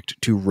insect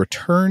to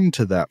return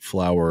to that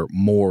flower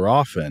more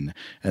often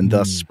and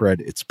thus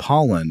spread its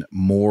pollen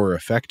more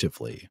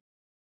effectively.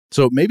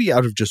 So maybe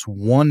out of just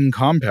one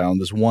compound,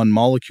 this one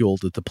molecule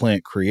that the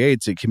plant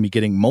creates, it can be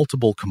getting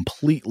multiple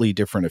completely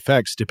different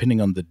effects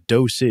depending on the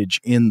dosage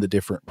in the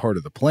different part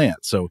of the plant.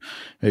 So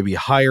maybe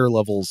higher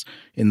levels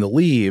in the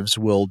leaves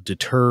will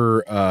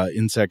deter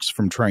insects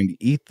from trying to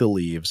eat the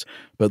leaves,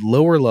 but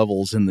lower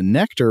levels in the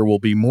nectar will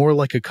be more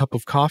like a cup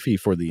of coffee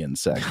for the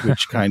insect,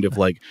 which kind of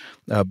like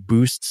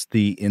boosts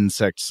the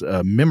insect's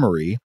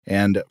memory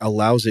and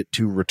allows it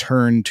to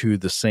return to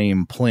the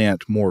same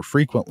plant more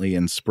frequently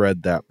and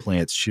spread that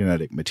plant's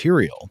genetic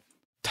material.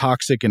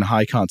 Toxic in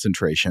high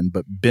concentration,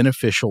 but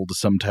beneficial to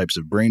some types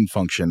of brain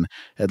function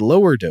at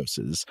lower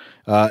doses.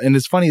 And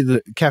it's funny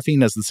that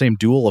caffeine has the same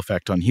dual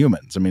effect on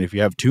humans. I mean, if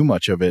you have too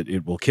much of it,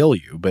 it will kill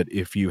you. But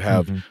if you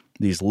have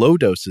these low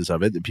doses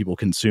of it that people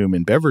consume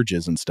in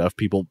beverages and stuff,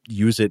 people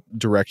use it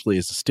directly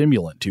as a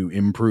stimulant to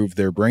improve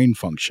their brain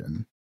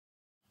function.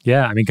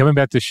 Yeah, I mean, coming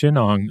back to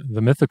Shinong,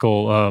 the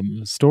mythical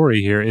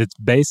story here, it's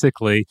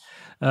basically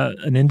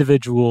an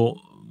individual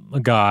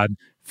god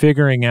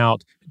figuring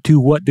out to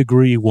what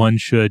degree one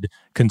should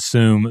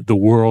consume the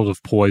world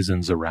of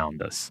poisons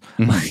around us.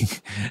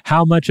 Like,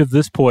 how much of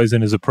this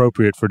poison is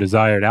appropriate for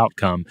desired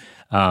outcome,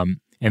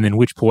 and then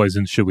which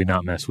poisons should we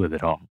not mess with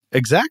at all?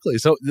 Exactly.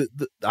 So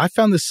I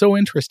found this so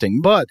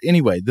interesting. But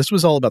anyway, this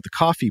was all about the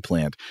coffee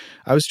plant.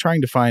 I was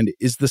trying to find,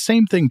 is the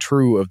same thing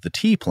true of the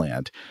tea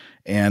plant?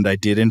 And I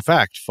did, in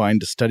fact,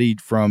 find a study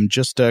from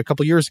just a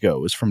couple years ago.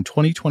 It was from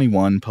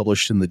 2021,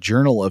 published in the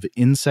Journal of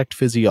Insect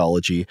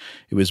Physiology.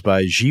 It was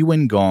by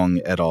Jiwen Gong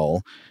et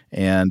al.,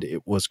 and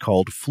it was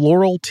called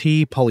Floral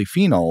Tea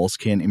Polyphenols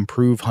Can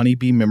Improve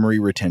Honeybee Memory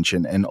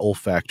Retention and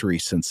Olfactory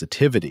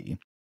Sensitivity.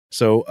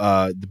 So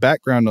the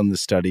background on the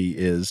study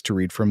is, to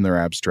read from their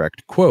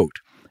abstract, quote,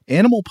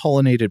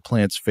 animal-pollinated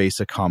plants face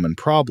a common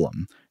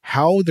problem: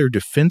 how their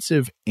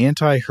defensive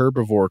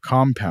anti-herbivore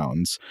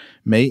compounds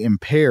may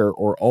impair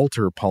or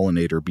alter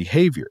pollinator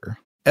behavior.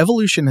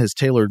 Evolution has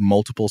tailored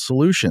multiple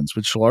solutions,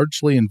 which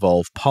largely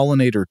involve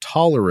pollinator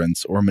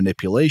tolerance or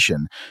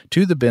manipulation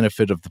to the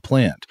benefit of the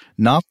plant,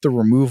 not the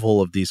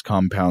removal of these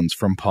compounds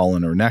from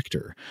pollen or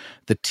nectar.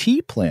 The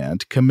tea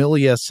plant,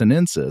 Camellia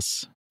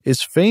sinensis,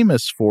 is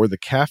famous for the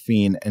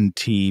caffeine and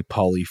tea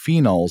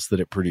polyphenols that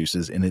it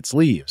produces in its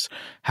leaves.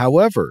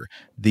 However,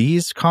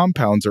 these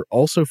compounds are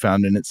also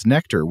found in its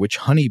nectar, which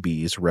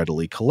honeybees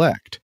readily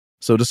collect.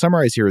 So to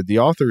summarize here, the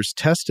authors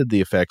tested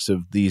the effects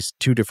of these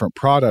two different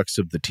products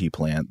of the tea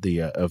plant,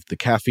 of the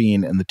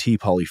caffeine and the tea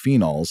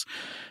polyphenols,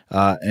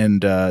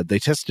 and they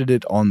tested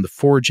it on the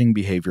foraging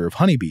behavior of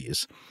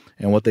honeybees.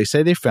 And what they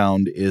say they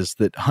found is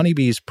that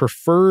honeybees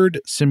preferred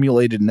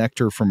simulated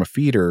nectar from a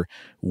feeder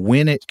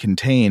when it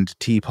contained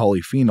tea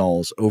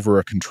polyphenols over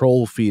a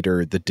control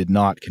feeder that did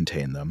not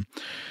contain them.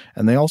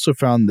 And they also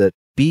found that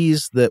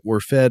bees that were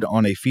fed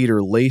on a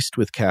feeder laced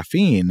with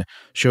caffeine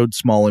showed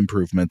small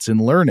improvements in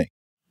learning.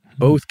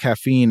 Both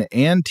caffeine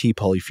and tea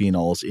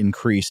polyphenols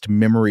increased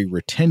memory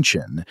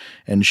retention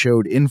and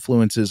showed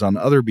influences on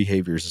other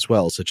behaviors as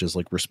well, such as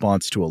like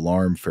response to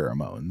alarm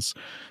pheromones.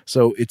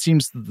 So it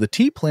seems that the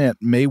tea plant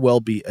may well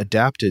be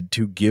adapted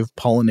to give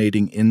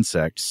pollinating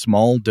insects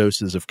small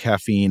doses of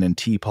caffeine and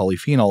tea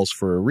polyphenols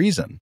for a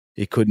reason.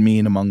 It could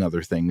mean, among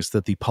other things,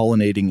 that the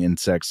pollinating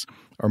insects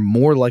are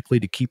more likely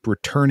to keep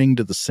returning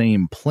to the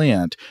same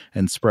plant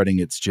and spreading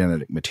its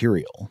genetic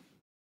material.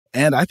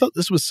 And I thought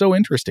this was so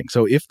interesting.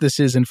 So if this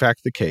is in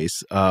fact the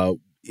case,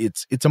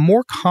 it's a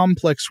more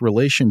complex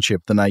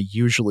relationship than I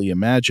usually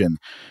imagine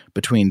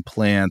between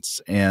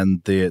plants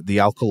and the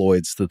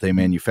alkaloids that they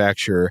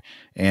manufacture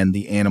and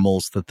the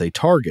animals that they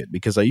target,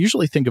 because I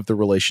usually think of the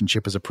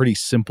relationship as a pretty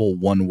simple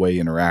one-way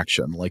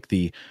interaction, like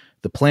the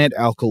plant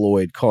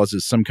alkaloid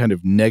causes some kind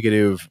of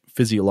negative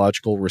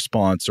physiological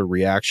response or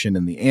reaction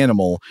in the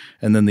animal,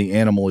 and then the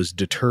animal is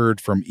deterred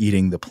from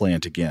eating the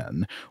plant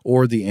again.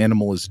 Or the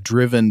animal is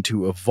driven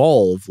to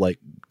evolve like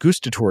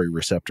gustatory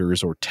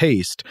receptors or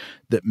taste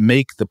that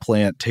make the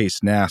plant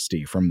taste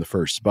nasty from the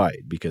first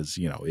bite because,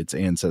 its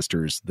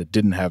ancestors that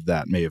didn't have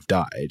that may have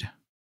died.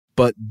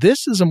 But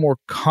this is a more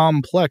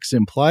complex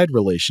implied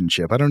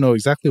relationship. I don't know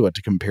exactly what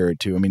to compare it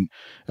to. I mean,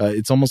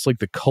 it's almost like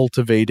the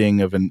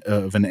cultivating of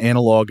an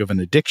analog of an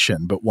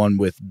addiction, but one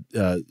with,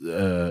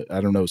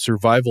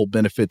 survival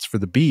benefits for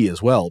the bee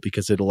as well,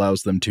 because it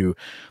allows them to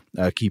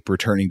keep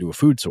returning to a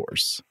food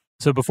source.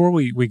 So before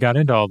we got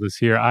into all this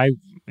here,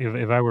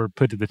 if I were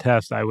put to the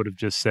test, I would have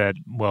just said,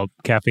 well,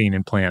 caffeine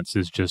in plants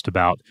is just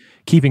about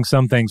keeping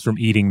some things from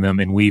eating them,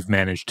 and we've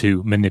managed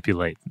to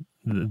manipulate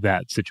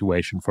that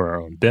situation for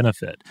our own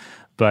benefit.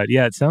 But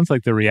yeah, it sounds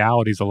like the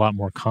reality is a lot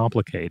more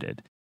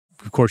complicated.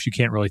 Of course, you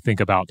can't really think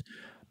about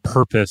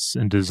purpose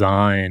and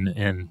design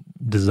and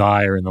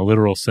desire in the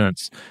literal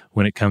sense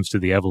when it comes to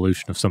the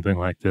evolution of something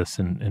like this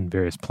in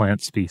various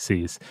plant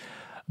species.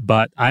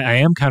 But I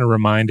am kind of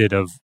reminded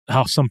of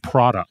how some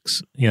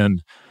products in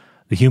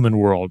the human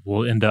world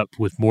will end up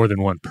with more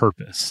than one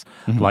purpose.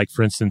 Mm-hmm. Like,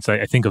 for instance,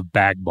 I think of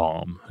bag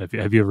balm.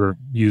 Have you ever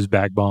used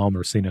bag balm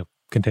or seen a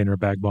container of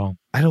bag balm?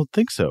 I don't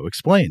think so.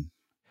 Explain.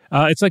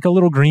 It's like a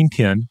little green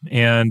tin,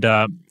 and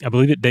I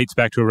believe it dates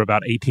back to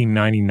about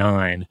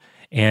 1899,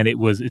 and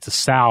it's a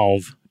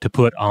salve to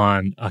put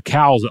on a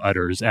cow's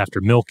udders after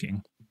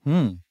milking.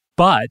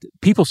 But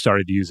people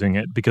started using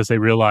it because they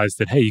realized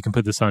that, hey, you can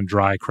put this on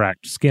dry,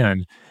 cracked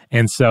skin.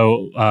 And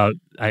so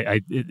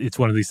it's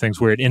one of these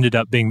things where it ended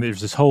up being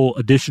there's this whole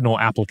additional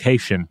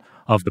application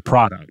of the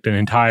product, an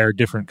entire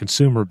different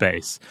consumer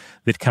base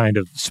that kind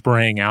of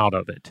sprang out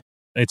of it.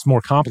 It's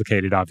more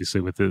complicated,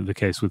 obviously, with the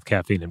case with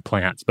caffeine in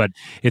plants, but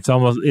it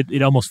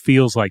almost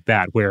feels like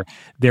that, where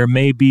there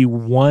may be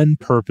one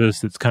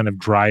purpose that's kind of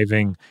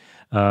driving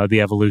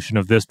the evolution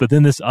of this, but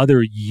then this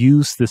other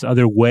use, this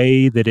other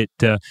way that it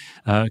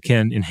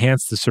can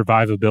enhance the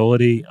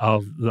survivability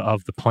of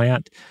the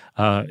plant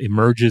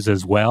emerges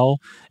as well,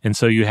 and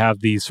so you have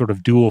these sort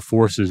of dual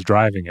forces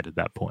driving it at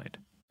that point.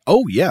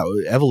 Oh, yeah.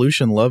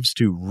 Evolution loves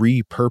to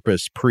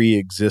repurpose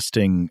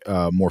pre-existing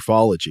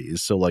morphologies.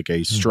 So like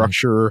a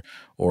structure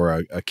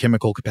or a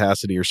chemical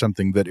capacity or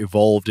something that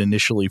evolved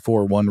initially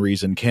for one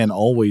reason can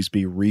always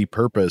be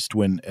repurposed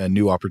when a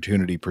new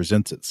opportunity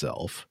presents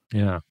itself.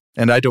 Yeah.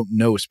 And I don't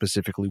know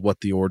specifically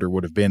what the order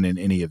would have been in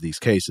any of these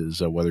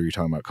cases, whether you're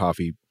talking about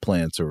coffee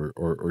plants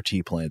or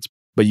tea plants.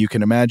 But you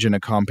can imagine a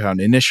compound.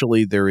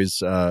 Initially, there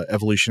is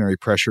evolutionary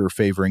pressure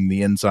favoring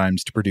the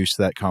enzymes to produce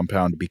that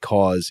compound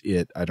because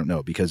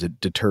because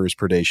it deters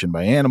predation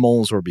by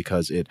animals or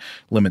because it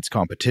limits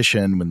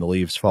competition when the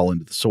leaves fall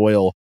into the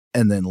soil.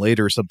 And then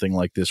later, something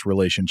like this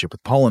relationship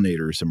with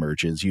pollinators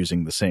emerges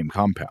using the same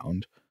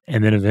compound.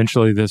 And then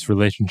eventually this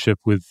relationship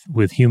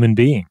with human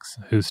beings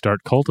who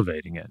start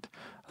cultivating it.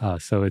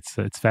 So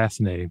it's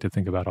fascinating to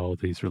think about all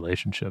of these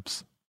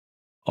relationships.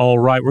 All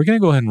right, we're going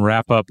to go ahead and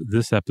wrap up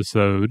this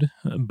episode,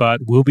 but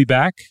we'll be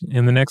back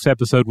in the next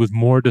episode with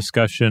more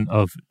discussion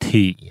of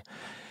tea.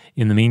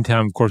 In the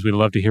meantime, of course, we'd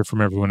love to hear from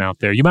everyone out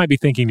there. You might be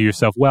thinking to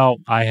yourself, well,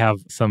 I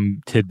have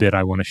some tidbit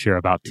I want to share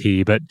about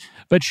tea, but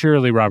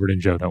surely Robert and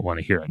Joe don't want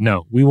to hear it.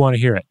 No, we want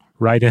to hear it.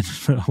 Write in.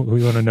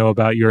 We want to know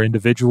about your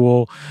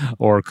individual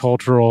or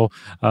cultural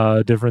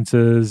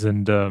differences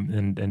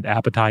and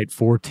appetite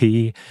for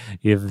tea.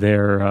 If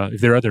there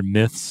are other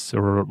myths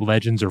or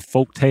legends or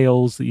folk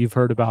tales that you've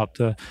heard about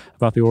the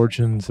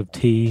origins of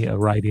tea,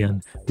 write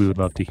in. We would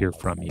love to hear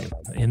from you.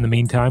 In the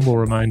meantime, we'll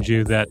remind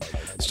you that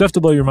Stuff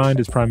to Blow Your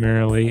Mind is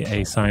primarily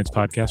a science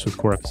podcast with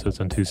core episodes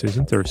on Tuesdays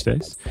and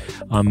Thursdays.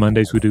 On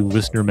Mondays, we do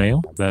listener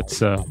mail.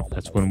 That's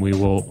when we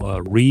will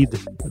read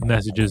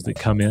messages that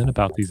come in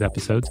about these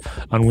episodes.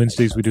 On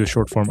Wednesdays, we do a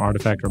short-form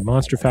Artifact or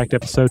Monster Fact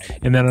episode.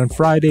 And then on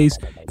Fridays,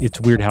 it's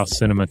Weird House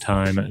Cinema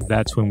time.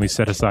 That's when we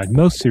set aside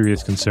most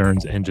serious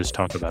concerns and just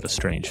talk about a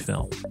strange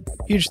film.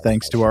 Huge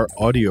thanks to our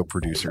audio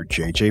producer,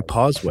 JJ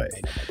Posway.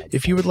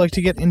 If you would like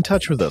to get in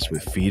touch with us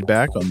with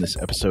feedback on this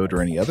episode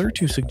or any other,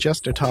 to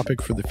suggest a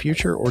topic for the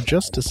future, or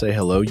just to say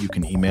hello, you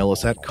can email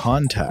us at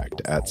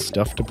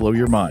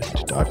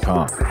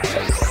contact@stufftoblowyourmind.com.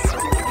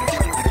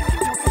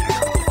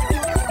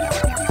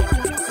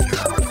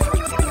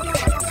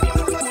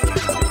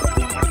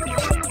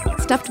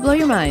 Stuff to Blow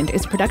Your Mind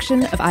is a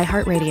production of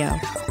iHeartRadio.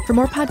 For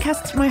more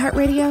podcasts from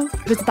iHeartRadio,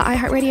 visit the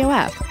iHeartRadio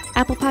app,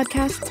 Apple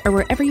Podcasts, or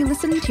wherever you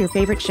listen to your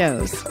favorite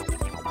shows.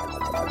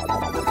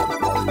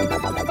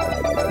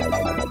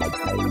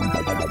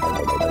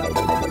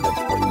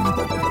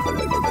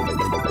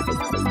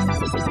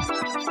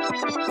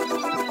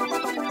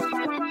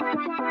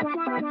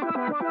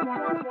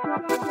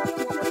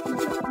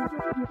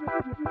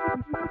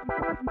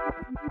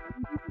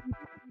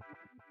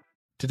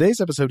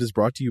 Today's episode is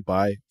brought to you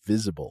by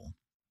Visible.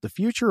 The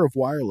future of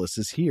wireless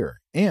is here,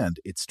 and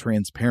it's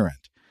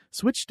transparent.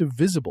 Switch to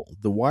Visible,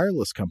 the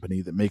wireless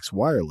company that makes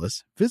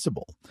wireless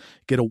visible.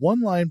 Get a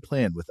one-line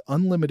plan with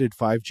unlimited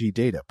 5G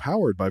data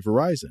powered by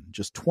Verizon,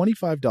 just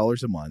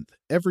 $25 a month,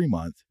 every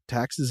month,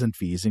 taxes and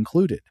fees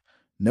included.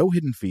 No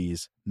hidden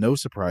fees, no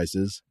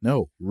surprises,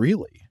 no,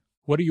 really.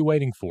 What are you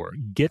waiting for?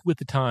 Get with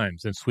the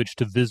times and switch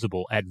to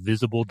Visible at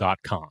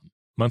Visible.com.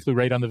 Monthly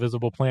rate on the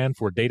Visible plan.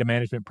 For data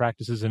management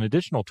practices and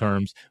additional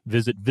terms,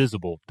 visit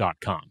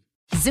Visible.com.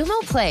 Xumo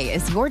Play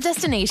is your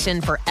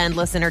destination for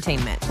endless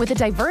entertainment. With a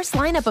diverse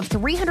lineup of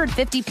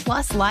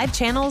 350-plus live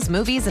channels,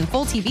 movies, and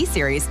full TV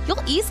series,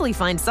 you'll easily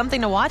find something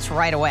to watch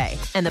right away.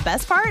 And the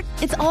best part?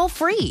 It's all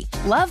free.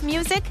 Love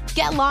music?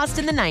 Get lost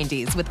in the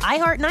 90s with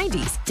iHeart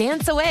 90s.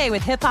 Dance away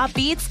with hip-hop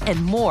beats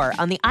and more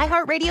on the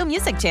iHeartRadio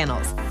music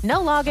channels. No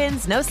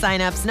logins, no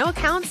signups, no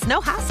accounts, no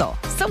hassle.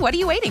 So what are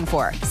you waiting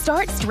for?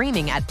 Start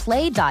streaming at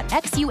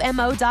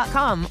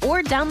play.xumo.com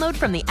or download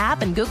from the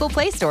app and Google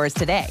Play stores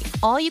today.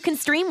 All you can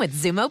stream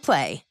with Xumo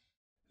Play.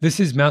 This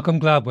is Malcolm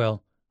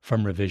Gladwell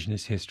from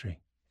Revisionist History.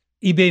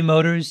 eBay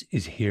Motors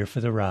is here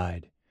for the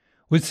ride.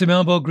 With some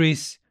elbow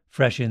grease,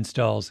 fresh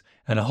installs,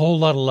 and a whole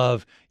lot of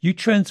love, you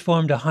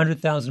transformed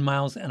 100,000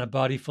 miles and a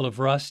body full of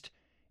rust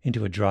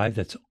into a drive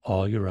that's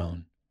all your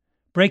own.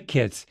 Brake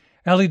kits,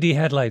 LED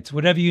headlights,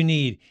 whatever you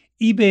need,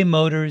 eBay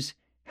Motors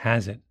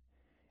has it.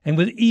 And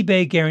with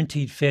eBay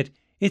Guaranteed Fit,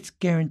 it's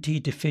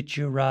guaranteed to fit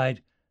your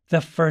ride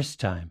the first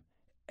time,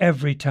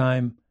 every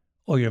time,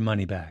 or your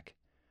money back.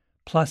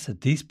 Plus,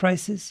 at these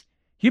prices,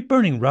 you're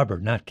burning rubber,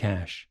 not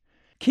cash.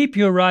 Keep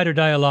your ride or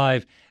die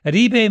alive at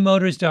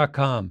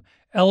ebaymotors.com.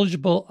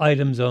 Eligible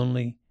items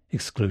only.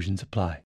 Exclusions apply.